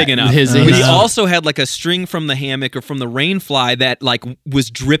Yeah, big enough. his- but his- he also had like a string from the hammock or from the rain fly that like was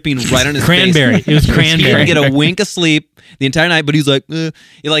dripping right on his Cranberry. face. It was He cranberry. didn't get a wink of sleep the entire night, but he's like he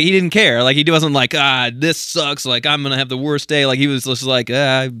didn't care. Like he wasn't like, this sucks. Like I'm gonna have the worst day. Like he was just like,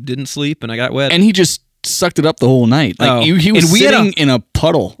 I didn't sleep and I got wet. and he just sucked it up the whole night. Like Oh. he was And we had sitting in a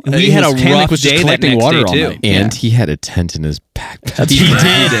puddle. we had His a hammock rough was just day that collecting next water day, all too. night. And he had a tent in his backpack. he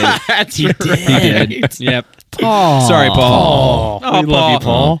did. That's He did. Yep. Paul. Sorry, Paul. We love you,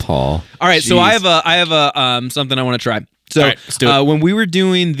 Paul. Paul. All right, so Jeez. I have a something I want to try. So All right, let's do it. when we were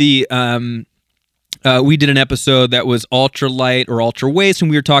doing the we did an episode that was ultra light or ultra waist, and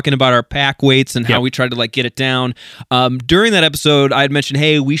we were talking about our pack weights and how Yep. we tried to like get it down. During that episode, I had mentioned,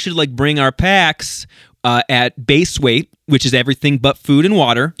 hey, we should like bring our packs at base weight, which is everything but food and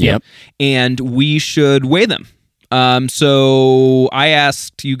water. Yep. And we should weigh them. So I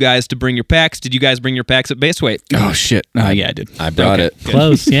asked you guys to bring your packs. Did you guys bring your packs at base weight? Oh shit! Yeah, I did. I brought it.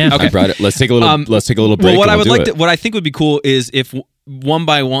 Close. Yeah. Okay. I brought it. Let's take a little. Let's take a little break. Well, what and I would we'll like do to, what I think would be cool is if one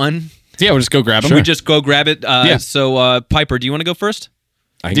by one, Yeah, we'll just go grab them. we just go grab it. Yeah. So Piper, do you want to go first?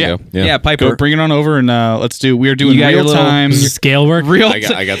 I can go. Yeah. Piper. Go bring it on over and let's do. We're doing You got your real little- time. Scale work. I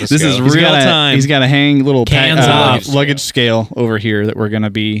got the This is scale. real time. He's got a hang little Cans off. luggage scale over here that we're going to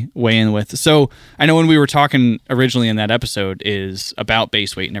be weighing with. So I know when we were talking originally in that episode is about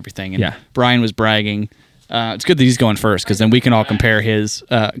base weight and everything, and Yeah. Brian was bragging. It's good that he's going first because then we can all compare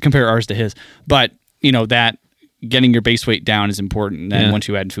ours to his. But that getting your base weight down is important. Then Yeah. once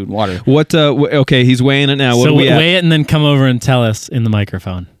you add food and water, What? Okay, he's weighing it now. What So are we at? weigh it and then come over and tell us in the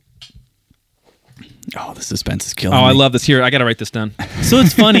microphone. the suspense is killing Oh, I me. love this. Here, I got to write this down. So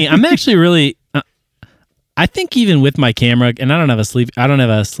it's funny. I'm actually really. I think even with my camera, and I don't have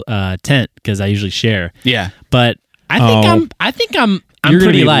a tent because I usually share. Yeah. But I think I'm You're gonna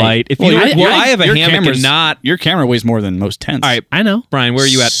pretty be light. If you, I have a your hammock camera's- and not. Your camera weighs more than most tents. All right, I know. Brian, where are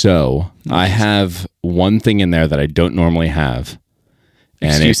you at? So I have one thing in there that I don't normally have.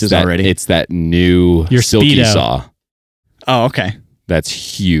 And Excuses already. It's that new Your silky Speedo. saw. Oh, okay. That's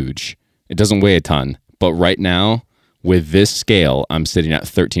huge. It doesn't weigh a ton. But right now, with this scale, I'm sitting at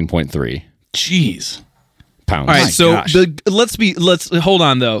 13.3 Jeez. pounds. All right, My so gosh. let's hold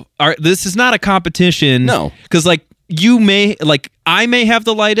on though. All right, this is not a competition. No. because I may have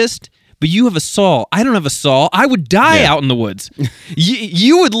the lightest, but you have a saw. I don't have a saw. I would die Yeah. out in the woods.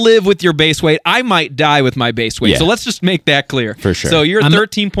 you would live with your base weight. I might die with my base weight. Yeah. So let's just make that clear. For sure. So you're I'm-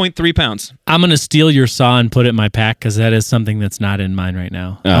 13.3 pounds. I'm gonna steal your saw and put it in my pack because that is something that's not in mine right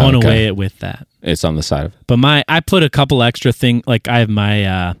now. I Oh, want to okay. weigh it with that. It's on the side of it. But I put a couple extra thing. Like I have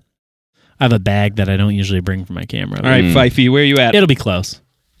I have a bag that I don't usually bring for my camera. All right, Fifey, where are you at? It'll be close.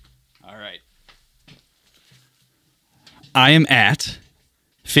 All right. I am at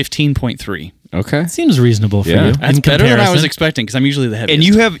 15.3. Okay. Seems reasonable for Yeah. you. That's in better than I was comparison. expecting because I'm usually the heaviest.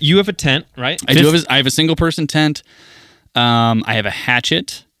 And you have a tent, right? I have a single person tent. I have a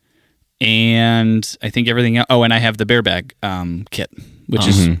hatchet, and I think everything else. Oh, and I have the bear bag kit, which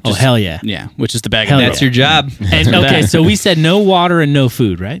is Oh hell yeah! which is the bag. Hell of yeah. That's your job. And okay, so we said no water and no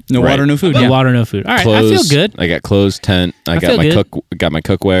food, right? no Right. water, no food. No Yeah. water, no food. All right, Clothes. I feel good. I got clothes, tent. I got feel my good. got my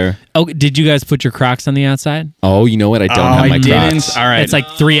cookware. Oh, did you guys put your Crocs on the outside? Oh, you know what? I don't Oh, have I my didn't. Crocs. All right. It's like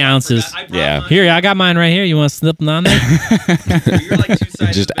 3 ounces. Yeah. Here, I got mine right here. You want to slip them on there? You're like two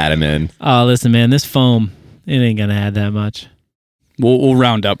sides Just add them in. Oh, listen, man, this foam, it ain't gonna add that much. We'll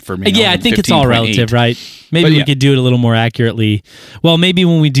round up for me. Yeah, I think it's all 15.8. relative, right? Maybe But we yeah. could do it a little more accurately. Well, maybe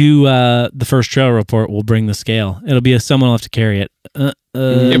when we do the first trail report, we'll bring the scale. It'll be someone will have to carry it. Not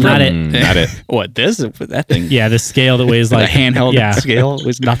it. Not it. What this? That thing? Yeah, the scale that weighs The like handheld Yeah, scale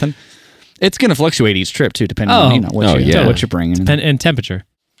was nothing. It's going to fluctuate each trip too, depending on what you're bringing. and temperature.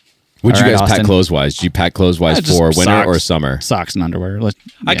 Would you All right, guys pack Austin. clothes wise? Did you pack clothes wise Just for winter socks. or summer? Socks and underwear.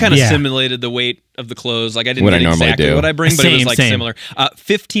 I kind of Yeah. simulated the weight of the clothes. Like I didn't What I get normally exactly do. what I bring, but it was Same, like same. similar.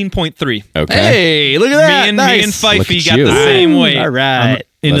 15.3. Okay. Hey, look at that! Me and nice. Fifey Look at got you. the same weight. All right.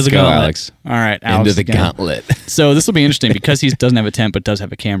 Into Let's the go, gauntlet. Alex. All right. Into Alex the again. gauntlet. So this will be interesting because he doesn't have a tent but does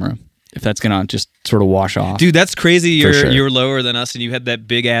have a camera. If that's gonna just sort of wash off, Dude, that's crazy. sure. You're lower than us, and you had that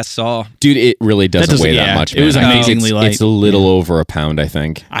big ass saw. Dude, it really doesn't, doesn't- weigh yeah, that much. it was man. amazingly it's, light. It's a little over a pound, I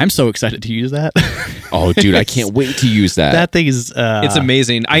think. I'm so excited to use that. Oh, dude, I can't wait to use that. that thing is. It's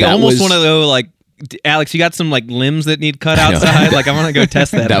amazing. I that almost was- want to go like, Alex, you got some like limbs that need cut I know. outside. Like I want to go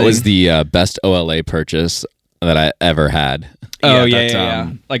test that. That thing. was the best OLA purchase that I ever had. Oh Yeah, yeah, that's,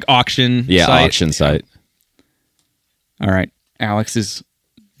 yeah. Like auction. Yeah, site. auction site. All right. Alex is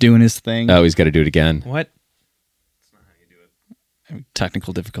doing his thing. Oh, he's got to do it again. What?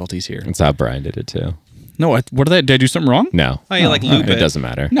 Technical difficulties here. That's how Brian did it too. No, what did I do something wrong? No, Oh, you like Oh, loop it doesn't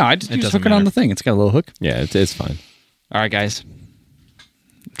matter. No, I just doesn't hook it on matter. the thing. It's got a little hook. Yeah, it's fine. All right, guys.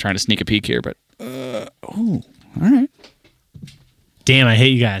 I'm trying to sneak a peek here, but all right. Damn, I hate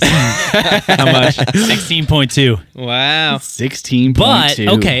you guys. How much? 16.2. Wow. 16.2. But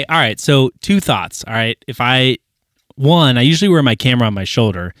okay, all right. So 2 thoughts. All right, if I usually wear my camera on my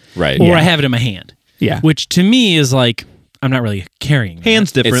shoulder, Right. or Yeah. I have it in my hand. Yeah. Which to me is like I'm not really carrying that.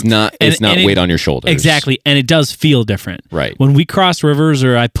 Hands different. It's not. And- It's not and it- weight on your shoulders. Exactly, and it does feel different. Right. When we cross rivers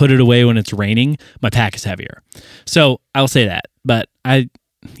or I put it away when it's raining, my pack is heavier. So I'll say that. But thought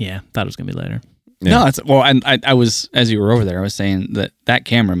it was gonna be later. Yeah. No, it's well, and I was as you were over there, I was saying that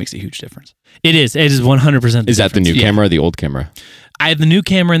camera makes a huge difference. It is 100%. Is that the new difference. camera or the old camera? I have the new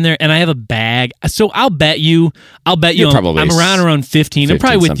camera in there, and I have a bag. So I'll bet you. You're probably I'm around 15. I'm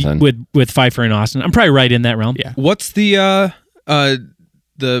probably 15 something. with Pfeiffer and Austin. I'm probably right in that realm. Yeah. What's the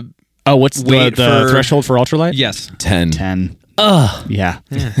Oh, what's Wait the for- threshold for ultralight? yes? 10. 10. Ugh. Yeah.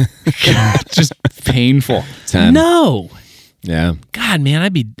 Just painful. 10. No. Yeah. God, man,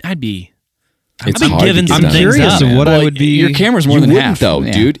 I'd be It's I've been hard to giving get some done. things curious up. of what I Well, would be. Your camera's more You than wouldn't half. though,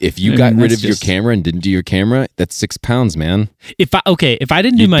 Yeah. dude. If you I got mean, rid that's of your just- camera and didn't do your camera, that's 6 pounds, man. If I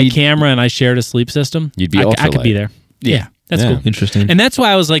didn't do You'd my be- camera and I shared a sleep system, You'd be I could ultralight. be there. Yeah. That's Yeah. cool. Interesting. And that's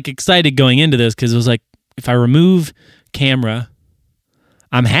why I was like excited going into this because it was like if I remove camera,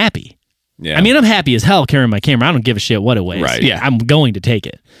 I'm happy. Yeah. I mean, I'm happy as hell carrying my camera. I don't give a shit what it weighs. Right. Yeah. I'm going to take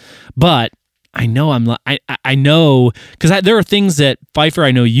it. But I know I know because there are things that Pfeiffer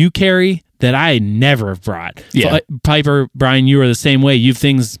I know you carry that I never have brought. Yeah. Piper, Brian, you are the same way. You have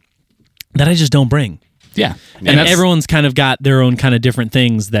things that I just don't bring. Yeah. And that's- everyone's kind of got their own kind of different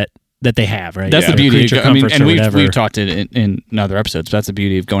things that they have, right? That's Their the beauty. creature I mean, comforts and or we've whatever. we've talked it in other episodes. But that's the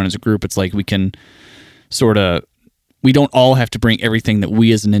beauty of going as a group. It's like we can sort of. We don't all have to bring everything that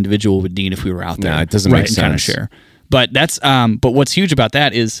we as an individual would need if we were out there. No, it doesn't make and kind of sense. share. But that's but what's huge about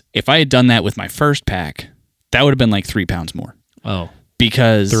that is if I had done that with my first pack, that would have been like 3 pounds more. Oh.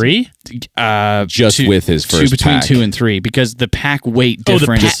 Because 3? Just with his first between pack. 2 and 3 because the pack weight Oh, the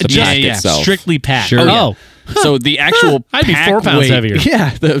difference. the pack itself. strictly pack. Sure. Oh, So the actual I'd be pack 4 pounds weight- heavier.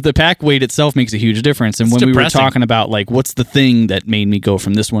 Yeah, the pack weight itself makes a huge difference. And It's when we were depressing. talking about like what's the thing that made me go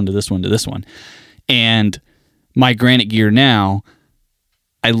from this one to this one to this one, and my Granite gear now,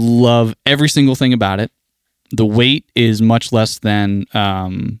 I love every single thing about it. The weight is much less than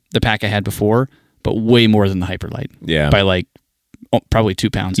the pack I had before, but way more than the Hyperlight. Yeah. by like probably 2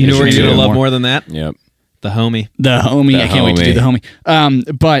 pounds. You know what Maybe you're a gonna little love more than that? Yep. The homie. The homie. The I can't wait to do homie. the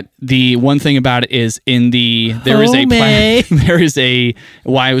homie. But the one thing about it is there is Homie. there is a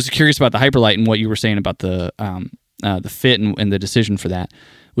why I was curious about the Hyperlight and what you were saying about the fit and the decision for that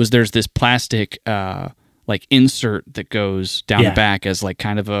was there's this plastic like insert that goes down Yeah. the back as like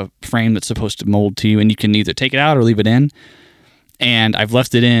kind of a frame that's supposed to mold to you, and you can either take it out or leave it in. And I've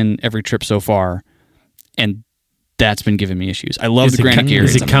left it in every trip so far, and that's been giving me issues. I love Is the it Granite co- gear.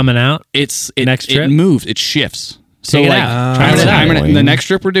 is it coming out? It next trip? It moves. It shifts. So Take it like, out. Try it I'm out. gonna the next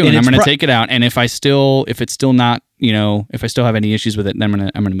trip we're doing. And I'm it's gonna take it out, and if it's still not, if I still have any issues with it, then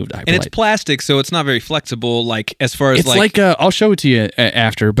I'm gonna move to Hyperlight. And it's plastic, so it's not very flexible. Like as far as It's like I'll show it to you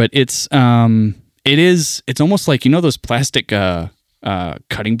after, but it's almost like those plastic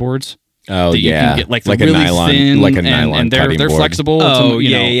cutting boards. Oh that you yeah. can get like, a really nylon, thin, like a nylon and they're cutting board. flexible. Oh, it's,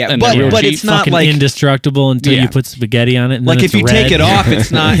 yeah. and But- they're real but cheap. it's not Fucking like- indestructible until Yeah. you put spaghetti on it. And then like it's if you red. take it off,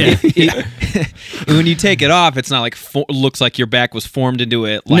 it's not. When you take it off, it's not like looks like your back was formed into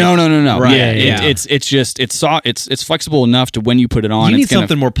it. Like, No. Right. Yeah. It's soft. It's flexible enough to when you put it on. You need it's gonna,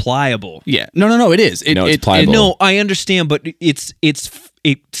 something more pliable. Yeah. No. It is. No, it's pliable. No, I understand, but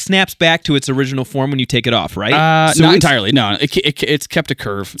it snaps back to its original form when you take it off, right? Not it's- entirely. No, it's kept a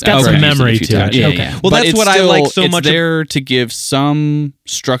curve. got I've some used memory a few to times. it. Yeah, Okay. yeah. Well, But that's it's what I like so it's much there to give some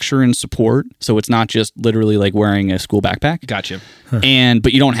structure and support, so it's not just literally like wearing a school backpack. Gotcha.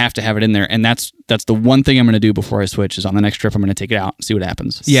 But you don't have to have it in there, and that's the one thing I'm going to do before I switch. Is on the next trip I'm going to take it out and see what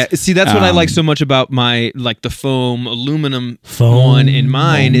happens. Yeah, see, that's what I like so much about my the foam aluminum Foam. one in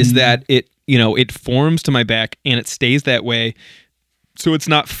mine is that it forms to my back and it stays that way. So it's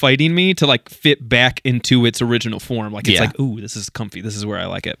not fighting me to fit back into its original form. Like it's Yeah. like, ooh, this is comfy. This is where I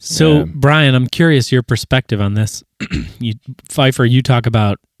like it. So, Yeah. Brian, I'm curious your perspective on this. Pfeiffer, you talk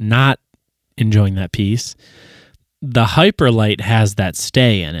about not enjoying that piece. The Hyperlight has that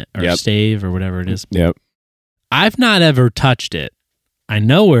stay in it, or Yep. stave, or whatever it is. Yep. I've not ever touched it. I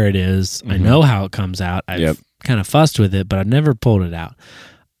know where it is. I know how it comes out. I've Yep. kind of fussed with it, but I've never pulled it out.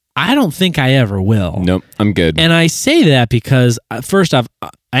 I don't think I ever will. Nope. I'm good. And I say that because, first off,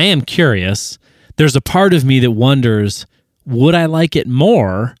 I am curious. There's a part of me that wonders, would I like it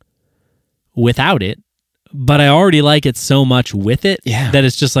more without it? But I already like it so much with it Yeah. that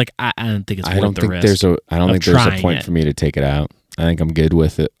it's just like, I don't think it's I worth don't the think risk. there's a. I don't of think there's a trying point it. for me to take it out. I think I'm good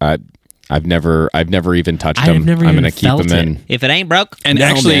with it. I've never even touched I've them. never I'm even gonna keep felt them in. it. If it ain't broke, And No,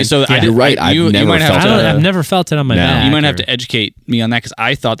 actually, man. so Yeah. You're right. I've you never might have felt to, it. I've never felt it on my No. back. You might have or- to educate me on that because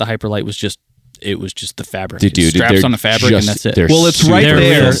I thought the Hyperlight was just the fabric. Dude, It straps they're on the fabric and that's it. they're Well, it's right super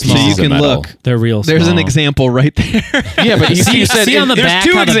there, pieces so you of can metal. look. They're real there's an small. example right there. Yeah, but you See, said see on the there's back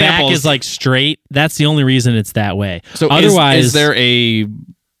two how the back examples. is like straight? That's the only reason it's that way. So otherwise, is there a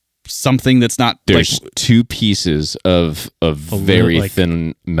something that's not There's like two pieces of very like-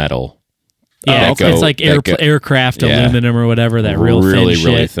 thin metal. yeah, that it's, go- it's like that go- aircraft Yeah. aluminum or whatever, that real really, thin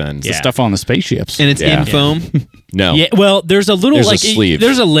really shit. thin. the Yeah. stuff on the spaceships? and it's Yeah. in foam. No. Yeah, well, there's a little There's a like sleeve.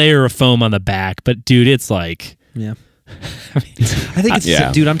 there's a layer of foam on the back, but dude, it's like Yeah. I think it's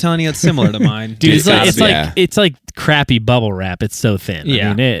Yeah. dude. I'm telling you, it's similar to mine. dude, it's It's like gotta be, yeah. it's like crappy bubble wrap. It's so thin. Yeah.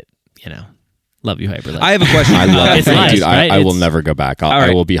 I mean, it, you know. Love you, Hyperlight. I have a question. I love It's it, nice, dude. right? I will It's- never go back. All I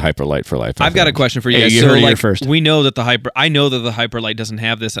right. will be Hyperlight for life. I I've got a think. question for you Hey, guys. you So, heard it here like, first. we know that I know that the Hyperlight doesn't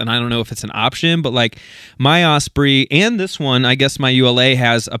have this, and I don't know if it's an option, but like my Osprey and this one, I guess my ULA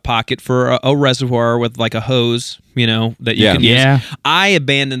has a pocket for a reservoir with like a hose, that you Yeah. can Yeah. use. I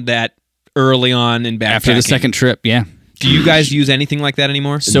abandoned that early on in backpacking. After the second trip, yeah. Do you guys use anything like that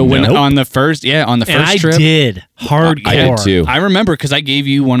anymore? So when Nope. on the first and I trip, did hardcore. I did too. I remember because I gave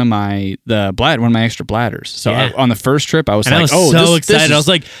you one of my extra bladders. So Yeah. on the first trip, I was And like, I was "Oh, so this excited. is- I was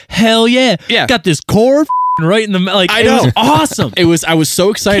like, hell yeah. Yeah. Got this core right in the like. I It know. was awesome. It was. I was so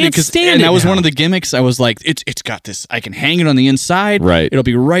excited Can't because, stand and it that was now. one of the gimmicks. I was like, it's got this. I can hang it on the inside. Right. It'll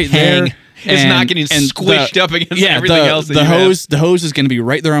be right Hang. there. It's not getting squished up against everything else that the you have. hose, the hose is going to be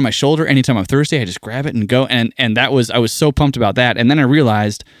right there on my shoulder. Anytime I'm thirsty, I just grab it and go. And I was so pumped about that. And then I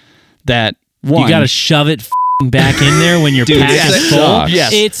realized that one, You got to shove it back in there when your Dude, pack it is full. sucks.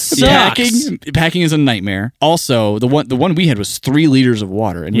 Yes. It sucks. Packing is a nightmare. Also, the one we had was 3 liters of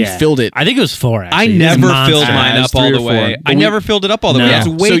water, and we filled it. I think it was 4. Actually. I It was never monster. filled mine It up was all 3 or the way. 4. I never filled it up all the way. No. It's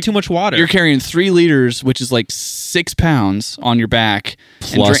way So too much water. You're carrying 3 liters, which is like 6 pounds on your back,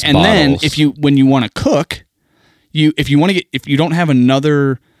 Plus and then bottles. when you want to cook, if you don't have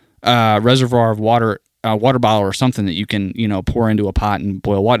another reservoir of water. Water bottle or something that you can pour into a pot and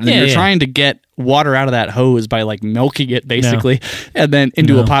boil water. Then Yeah, you're yeah. trying to get water out of that hose by like milking it basically, and then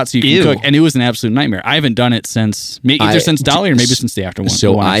into a pot so you can Ew. cook. And it was an absolute nightmare. I haven't done it since since Dolly or maybe since the after one.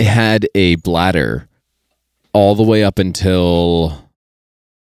 So the one I after. had a bladder all the way up until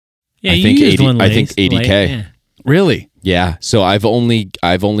Yeah, I you think used 80 one I think late, 80K. yeah. Really, yeah. So I've only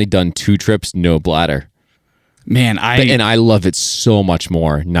done 2 trips, no bladder, man. and I love it so much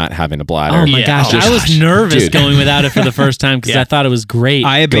more not having a bladder. Oh my Yeah. gosh, Oh, I was gosh. nervous Dude. going without it for the first time because Yeah. I thought it was great.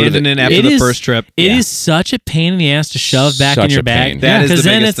 I abandoned it after It the is- first trip. It is such a pain in the ass to shove back in Such your a bag. pain. That is the Because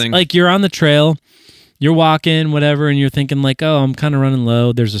then biggest it's thing. like you're on the trail, you're walking, whatever, and you're thinking like, oh, I'm kind of running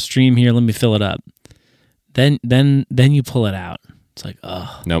low. There's a stream here. Let me fill it up. Then you pull it out. It's like,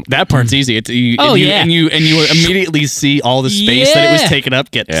 oh, Nope. that part's easy. It's Oh, and you, yeah. and you immediately see all the space that it was Yeah. taken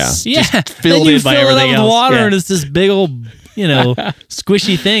up get Yeah. yeah. filled then you in by fill it up everything with else. water, Yeah. and it's this big old,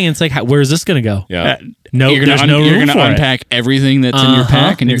 squishy thing. And it's like, where's this gonna go? Yeah. No, you're there's no you're room gonna for it. unpack everything that's in your Uh-huh.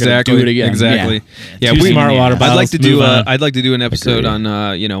 pack, and you're Exactly. gonna do it again. Exactly. Yeah, Two smart water I'd bottles. like to do move on. I'd like to do an episode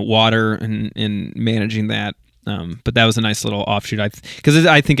Agree. on water and managing that. But that was a nice little offshoot. Because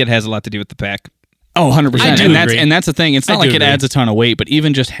I think it has a lot to do with the pack. Oh, 100%. I do And that's agree. and that's the thing. It's not I like do it agree. adds a ton of weight, but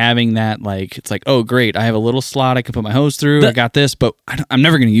even just having that, like, it's like, oh, great, I have a little slot I can put my hose through. I got this, but I'm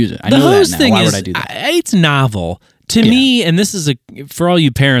never going to use it. I The know hose that now. thing Why is, would I do that? it's novel to me, and this is for all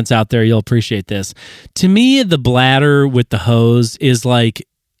you parents out there, you'll appreciate this. To me, the bladder with the hose is like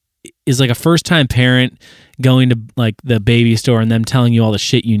a first time parent going to like the baby store and them telling you all the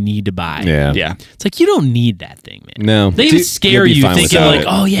shit you need to buy. Yeah. Yeah. It's like you don't need that thing, man. No. They even Dude, scare you'll be you fine thinking without like, it.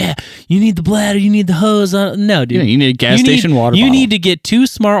 oh yeah, you need the bladder, you need the hose. No, dude. Yeah, you need a gas station water You bottle. need to get 2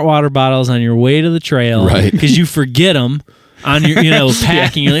 smart water bottles on your way to the trail, Right. Because you forget them on your,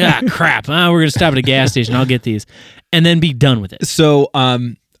 packing. You're like, crap. We're gonna stop at a gas station. I'll get these, and then be done with it. So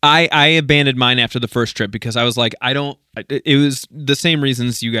I abandoned mine after the first trip because I was like, it was the same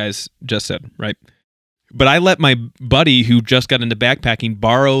reasons you guys just said, right? But I let my buddy who just got into backpacking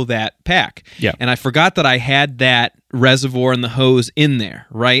borrow that pack. Yeah. And I forgot that I had that reservoir and the hose in there,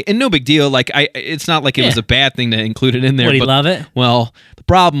 right? And no big deal. Like it's not like it was Yeah. a bad thing to include it in there. Would he but, love it? Well, the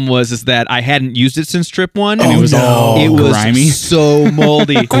problem was that I hadn't used it since trip 1, and Oh, it was no. it was Grimy? so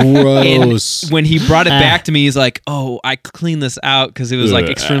moldy. Gross. And when he brought it back to me, he's like, "Oh, I cleaned this out because it was like Ugh.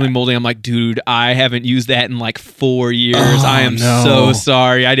 extremely moldy." I'm like, "Dude, I haven't used that in like 4 years. Oh, I am no. so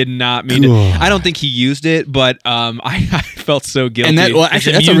sorry. I did not mean to." I don't think he used it, but I felt so guilty. And that, well, His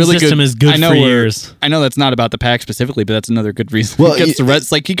actually, that's a immune really system good. is good I know for we're- years. I know that's not about the pack specifically, but that's another good reason. Well, Because the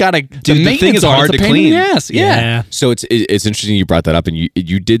rest, like you gotta. the thing maintenance is on hard it's a to pain in clean. the ass. Yeah. So it's interesting you brought that up, and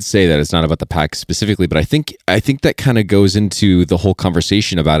you did say that it's not about the pack specifically, but I think that kind of goes into the whole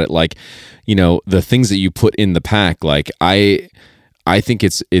conversation about it, like, the things that you put in the pack. Like I think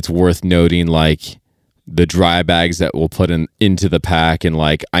it's worth noting, like the dry bags that we'll put into the pack, and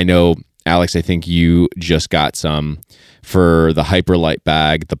like I know Alex, I think you just got some for the Hyperlight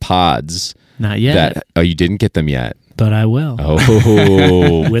bag, the pods. Not yet, You didn't get them yet. but I will.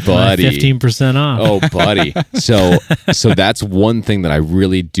 Oh, with buddy. my 15% off. Oh, buddy. So that's one thing that I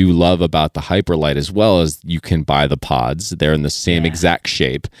really do love about the Hyperlight as well, is you can buy the pods. They're in the same exact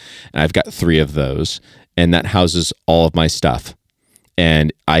shape. And I've got 3 of those, and that houses all of my stuff.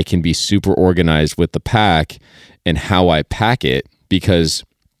 And I can be super organized with the pack and how I pack it, because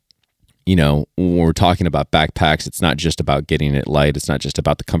when we're talking about backpacks, it's not just about getting it light. It's not just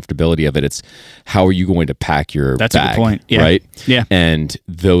about the comfortability of it. It's how are you going to pack your That's bag, a good point. Yeah. Right? Yeah. And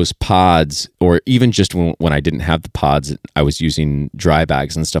those pods, or even just when I didn't have the pods, I was using dry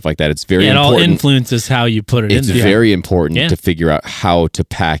bags and stuff like that. It's very it important. all influences how you put it It's in there. very important Yeah. to figure out how to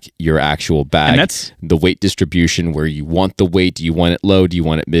pack your actual bag. And that's- the weight distribution, where you want the weight. Do you want it low? Do you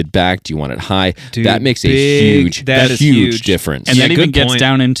want it mid-back? Do you want it high? Dude, that makes big- a huge difference. And Yeah, that even good gets point.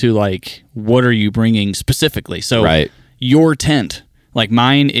 down into like, what are you bringing specifically? So Right. your tent, like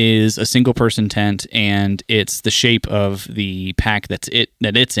mine is a single person tent, and it's the shape of the pack that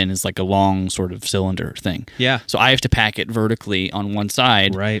it's in is like a long sort of cylinder thing. Yeah. So I have to pack it vertically on one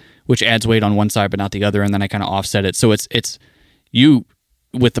side, Right. which adds weight on one side but not the other, and then I kind of offset it. So it's you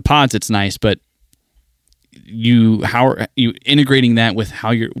with the pods, it's nice, but how are you integrating that with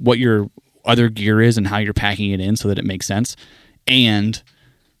what your other gear is and how you're packing it in so that it makes sense, and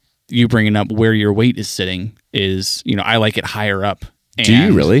you bringing up where your weight is sitting is, I like it higher up. Do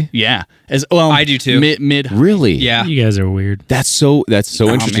you really? Yeah. As well, I do too. Mid. Really? Yeah. You guys are weird. That's so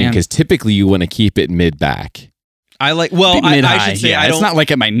interesting, man. because typically you want to keep it mid-back. I like. Well, I Mid-high. should say Yeah, I don't. it's not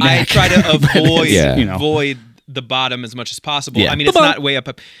like at my neck. I try to avoid Yeah. avoid the bottom as much as possible. Yeah. I mean, it's not way up.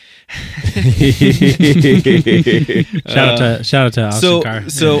 Shout out to Austin Carr.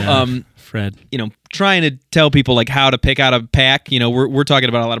 So, and, Fred. Trying to tell people like how to pick out a pack. We're talking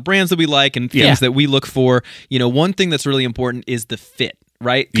about a lot of brands that we like and things that we look for. One thing that's really important is the fit.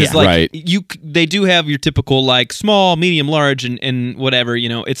 Right, because Right. they do have your typical like small, medium, large, and whatever.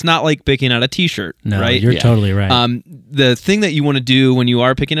 It's not like picking out a T-shirt. No, right? you're totally right. The thing that you want to do when you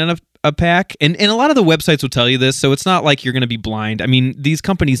are picking out a pack, and a lot of the websites will tell you this, so it's not like you're going to be blind. I mean, these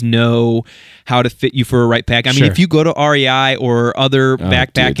companies know how to fit you for a right pack. I mean, Sure. if you go to REI or other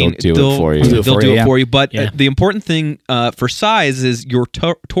backpacking, they'll do it for you. They'll do it for you. But Yeah. the important thing for size is your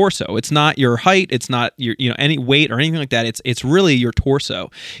torso. It's not your height. It's not your any weight or anything like that. It's really your torso.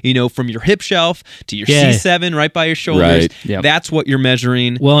 From your hip shelf to your Yeah. C7 right by your shoulders. Right. Yep. That's what you're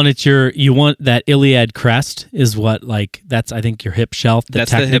measuring. Well, and it's you want that Iliad crest is what, like, that's, I think, your hip shelf. That's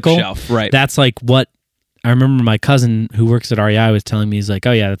technical. the hip shelf, right? That's like what I remember my cousin who works at REI was telling me. He's like,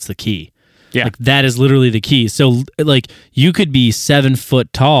 oh yeah, that's the key. Yeah. Like, that is literally the key. So like, you could be 7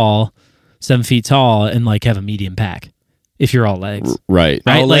 feet tall, and like have a medium pack if you're all legs. Right.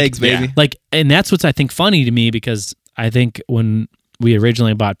 Right? All Like, legs, baby. yeah. Like, and that's what's, I think, funny to me, because I think when we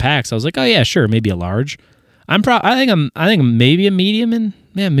originally bought packs, I was like, oh yeah, sure, maybe a large. I think I'm maybe a medium, and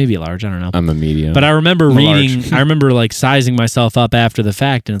maybe a large. I don't know. I'm a medium. But I remember I'm a reading. large. I remember like sizing myself up after the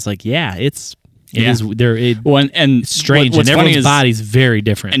fact, and it's like, yeah, it is there. Well, and It's strange, what's and funny everyone's is, body's very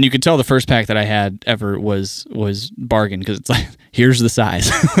different. and you could tell the first pack that I had ever was bargain, because it's like, here's the size.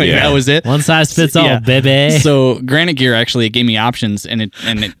 Like, Yeah. that was it. One size fits all, Yeah. baby. So Granite Gear actually gave me options, and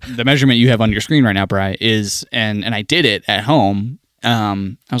the measurement you have on your screen right now, Bri, is and I did it at home.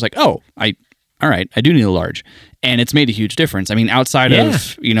 I was like, all right, I do need a large, and it's made a huge difference. I mean, outside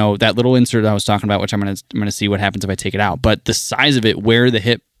of that little insert I was talking about, which I'm gonna see what happens if I take it out, but the size of it, where the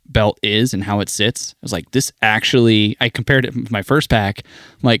hip belt is and how it sits, I was like, this actually. I compared it with my first pack.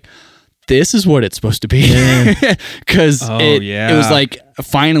 I'm like, this is what it's supposed to be, because it was like,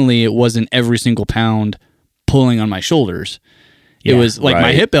 finally it wasn't every single pound pulling on my shoulders. It Yeah. was like my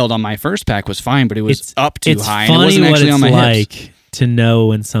Right. hip belt on my first pack was fine, but it was up too it's high, funny and it wasn't what actually it's on my like hips. to know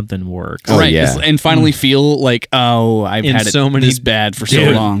when something works. Oh, Right, yeah. and finally feel like, I've In had it so many- this bad for so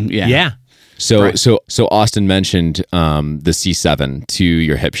Dude. long. Yeah, Yeah. So Right. so Austin mentioned the C7 to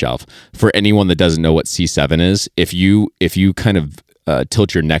your hip shelf. For anyone that doesn't know what C7 is, if you kind of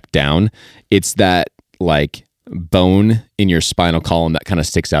tilt your neck down, it's that like bone in your spinal column that kind of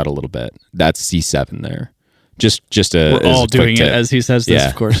sticks out a little bit. That's C7 there. Just we're as all a quick doing it tip. as he says this, Yeah.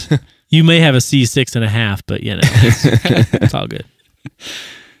 of course. You may have a C6.5, but it's all good.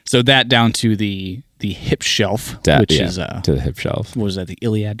 So that down to the hip shelf, That- which yeah, is to the hip shelf. what was that, the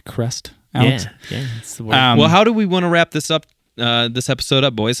Iliad crest? Alex? Yeah, it's the word. Well, how do we want to wrap this up? This episode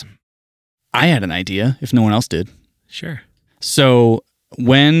up, boys. I had an idea, if no one else did. Sure. So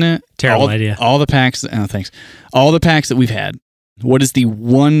when Terrible idea. all the packs, all the packs that we've had, what is the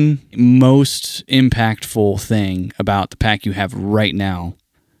one most impactful thing about the pack you have right now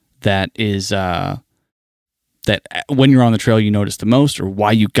that is that when you're on the trail you notice the most, or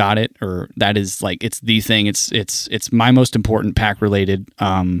why you got it, or that is like it's the thing, it's my most important pack related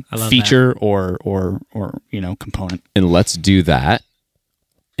love feature or component. And let's do that.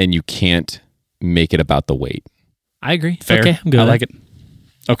 And you can't make it about the weight. I agree. Fair. Okay, I'm good. I like it.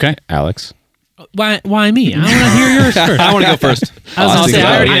 Okay. Alex? Why me? I want to hear yours first. I want to go first. I was gonna Austin, say, go.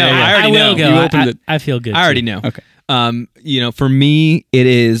 I already Yeah, know. I already I will know. go. You opened it. I feel good. I already too. know. Okay. For me, it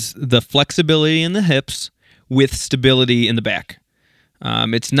is the flexibility in the hips with stability in the back.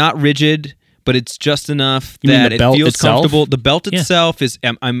 It's not rigid, but it's just enough that it feels itself? comfortable. The belt itself is.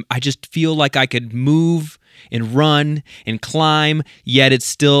 I just feel like I could move and run and climb, yet it's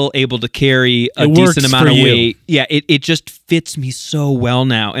still able to carry a decent amount of weight. Yeah, it just fits me so well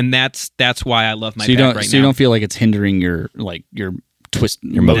now, and that's why I love my back right now. So you don't feel like it's hindering your twist,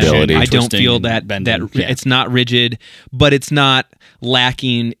 your mobility. I don't feel that it's not rigid, but it's not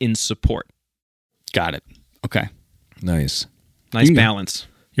lacking in support. Got it. Okay. Nice balance.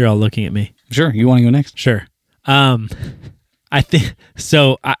 You're all looking at me. Sure. You want to go next? Sure. I think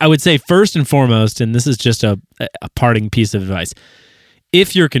so. I would say first and foremost, and this is just a parting piece of advice.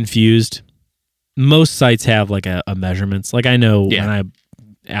 If you're confused, most sites have like a measurements. Like I know when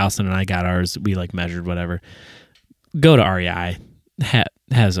Allison and I got ours, we like measured whatever. Go to REI.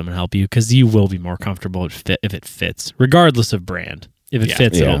 Have someone help you because you will be more comfortable if it fits, regardless of brand. If it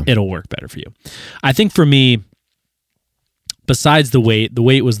fits, it'll work better for you. I think for me, besides the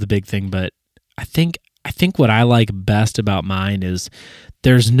weight was the big thing, but I think what I like best about mine is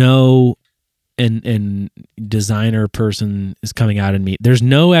there's no and designer person is coming out in me. There's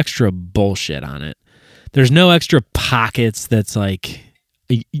no extra bullshit on it. There's no extra pockets that's like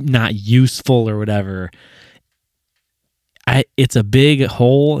not useful or whatever. It's a big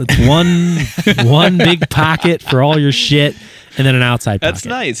hole. It's one big pocket for all your shit, and then an outside pocket. That's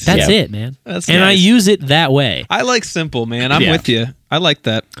nice. That's it, man. That's and nice. I use it that way. I like simple, man. I'm with you. I like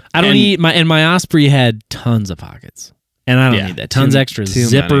that. I don't need my Osprey had tons of pockets, and I don't need that. Tons extra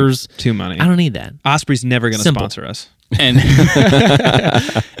zippers. Too many. I don't need that. Osprey's never going to sponsor us. And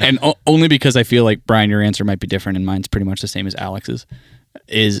and only because I feel like, Brian, your answer might be different, and mine's pretty much the same as Alex's.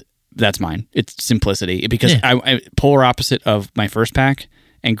 That's mine. It's simplicity, because I polar opposite of my first pack,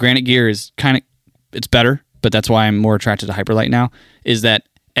 and Granite Gear is it's better, but that's why I'm more attracted to Hyperlite now, is that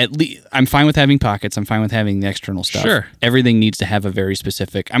at least I'm fine with having pockets. I'm fine with having the external stuff. Sure. Everything needs to have a very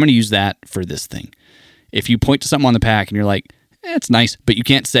specific, I'm going to use that for this thing. If you point to something on the pack and you're like, it's nice, but you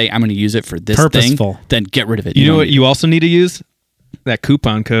can't say I'm going to use it for this Purposeful. thing, then get rid of it. You know what you also need to use? That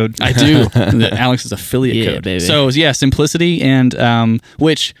coupon code. I do. Alex's affiliate code. Baby. So simplicity, and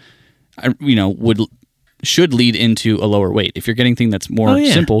which should lead into a lower weight. If you're getting thing that's more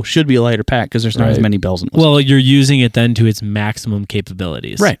simple, should be a lighter pack because there's not as many bells and whistles. Well, you're using it then to its maximum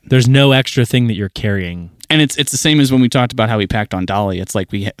capabilities. Right. There's no extra thing that you're carrying. And it's the same as when we talked about how we packed on Dolly. It's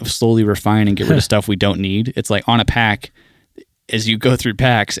like we slowly refine and get rid of stuff we don't need. It's like on a pack, as you go through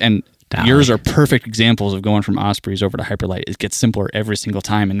packs, and Dolly. Yours are perfect examples of going from Ospreys over to Hyperlite. It gets simpler every single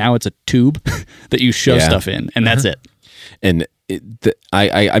time, and now it's a tube that you shove stuff in, and that's it. And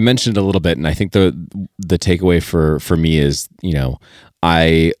I mentioned it a little bit, and I think the takeaway for me is,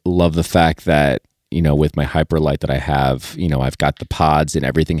 I love the fact that, with my Hyperlite that I have, I've got the pods and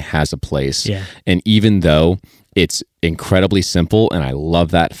everything has a place. Yeah. And even though it's incredibly simple, and I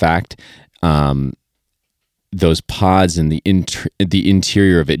love that fact, those pods and the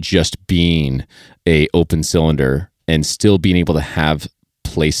interior of it just being a open cylinder and still being able to have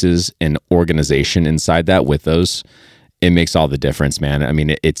places and organization inside that with those, it makes all the difference, man. I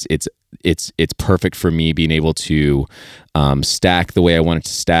mean, it's perfect for me being able to stack the way I want it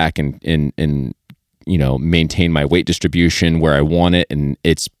to stack and maintain my weight distribution where I want it, and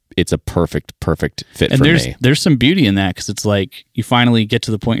it's a perfect fit for me. There's some beauty in that, because it's like you finally get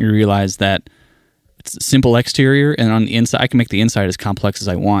to the point where you realize that it's a simple exterior, and on the inside, I can make the inside as complex as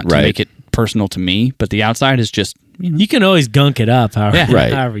I want to make it personal to me, but the outside is just, you can always gunk it up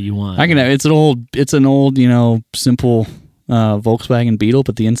however you want. I can. It's an old, simple Volkswagen Beetle,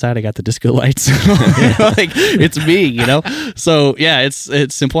 but the inside I got the disco lights. Like, it's me, So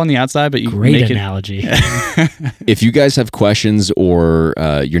it's simple on the outside, but you great make analogy. If you guys have questions, or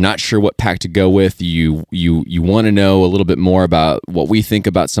you're not sure what pack to go with, you want to know a little bit more about what we think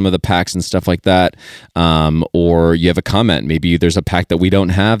about some of the packs and stuff like that, or you have a comment, maybe there's a pack that we don't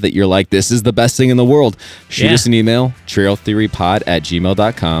have that you're like, this is the best thing in the world, shoot us an email,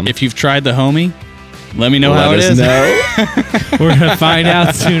 trailtheorypod@gmail.com. If you've tried the Homie, let me know how it is. We're going to find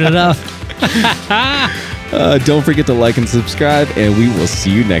out soon enough. Don't forget to like and subscribe, and we will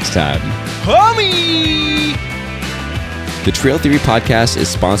see you next time. Homie! The Trail Theory Podcast is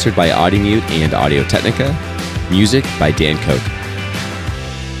sponsored by Audimute and Audio Technica. Music by Dan Koch.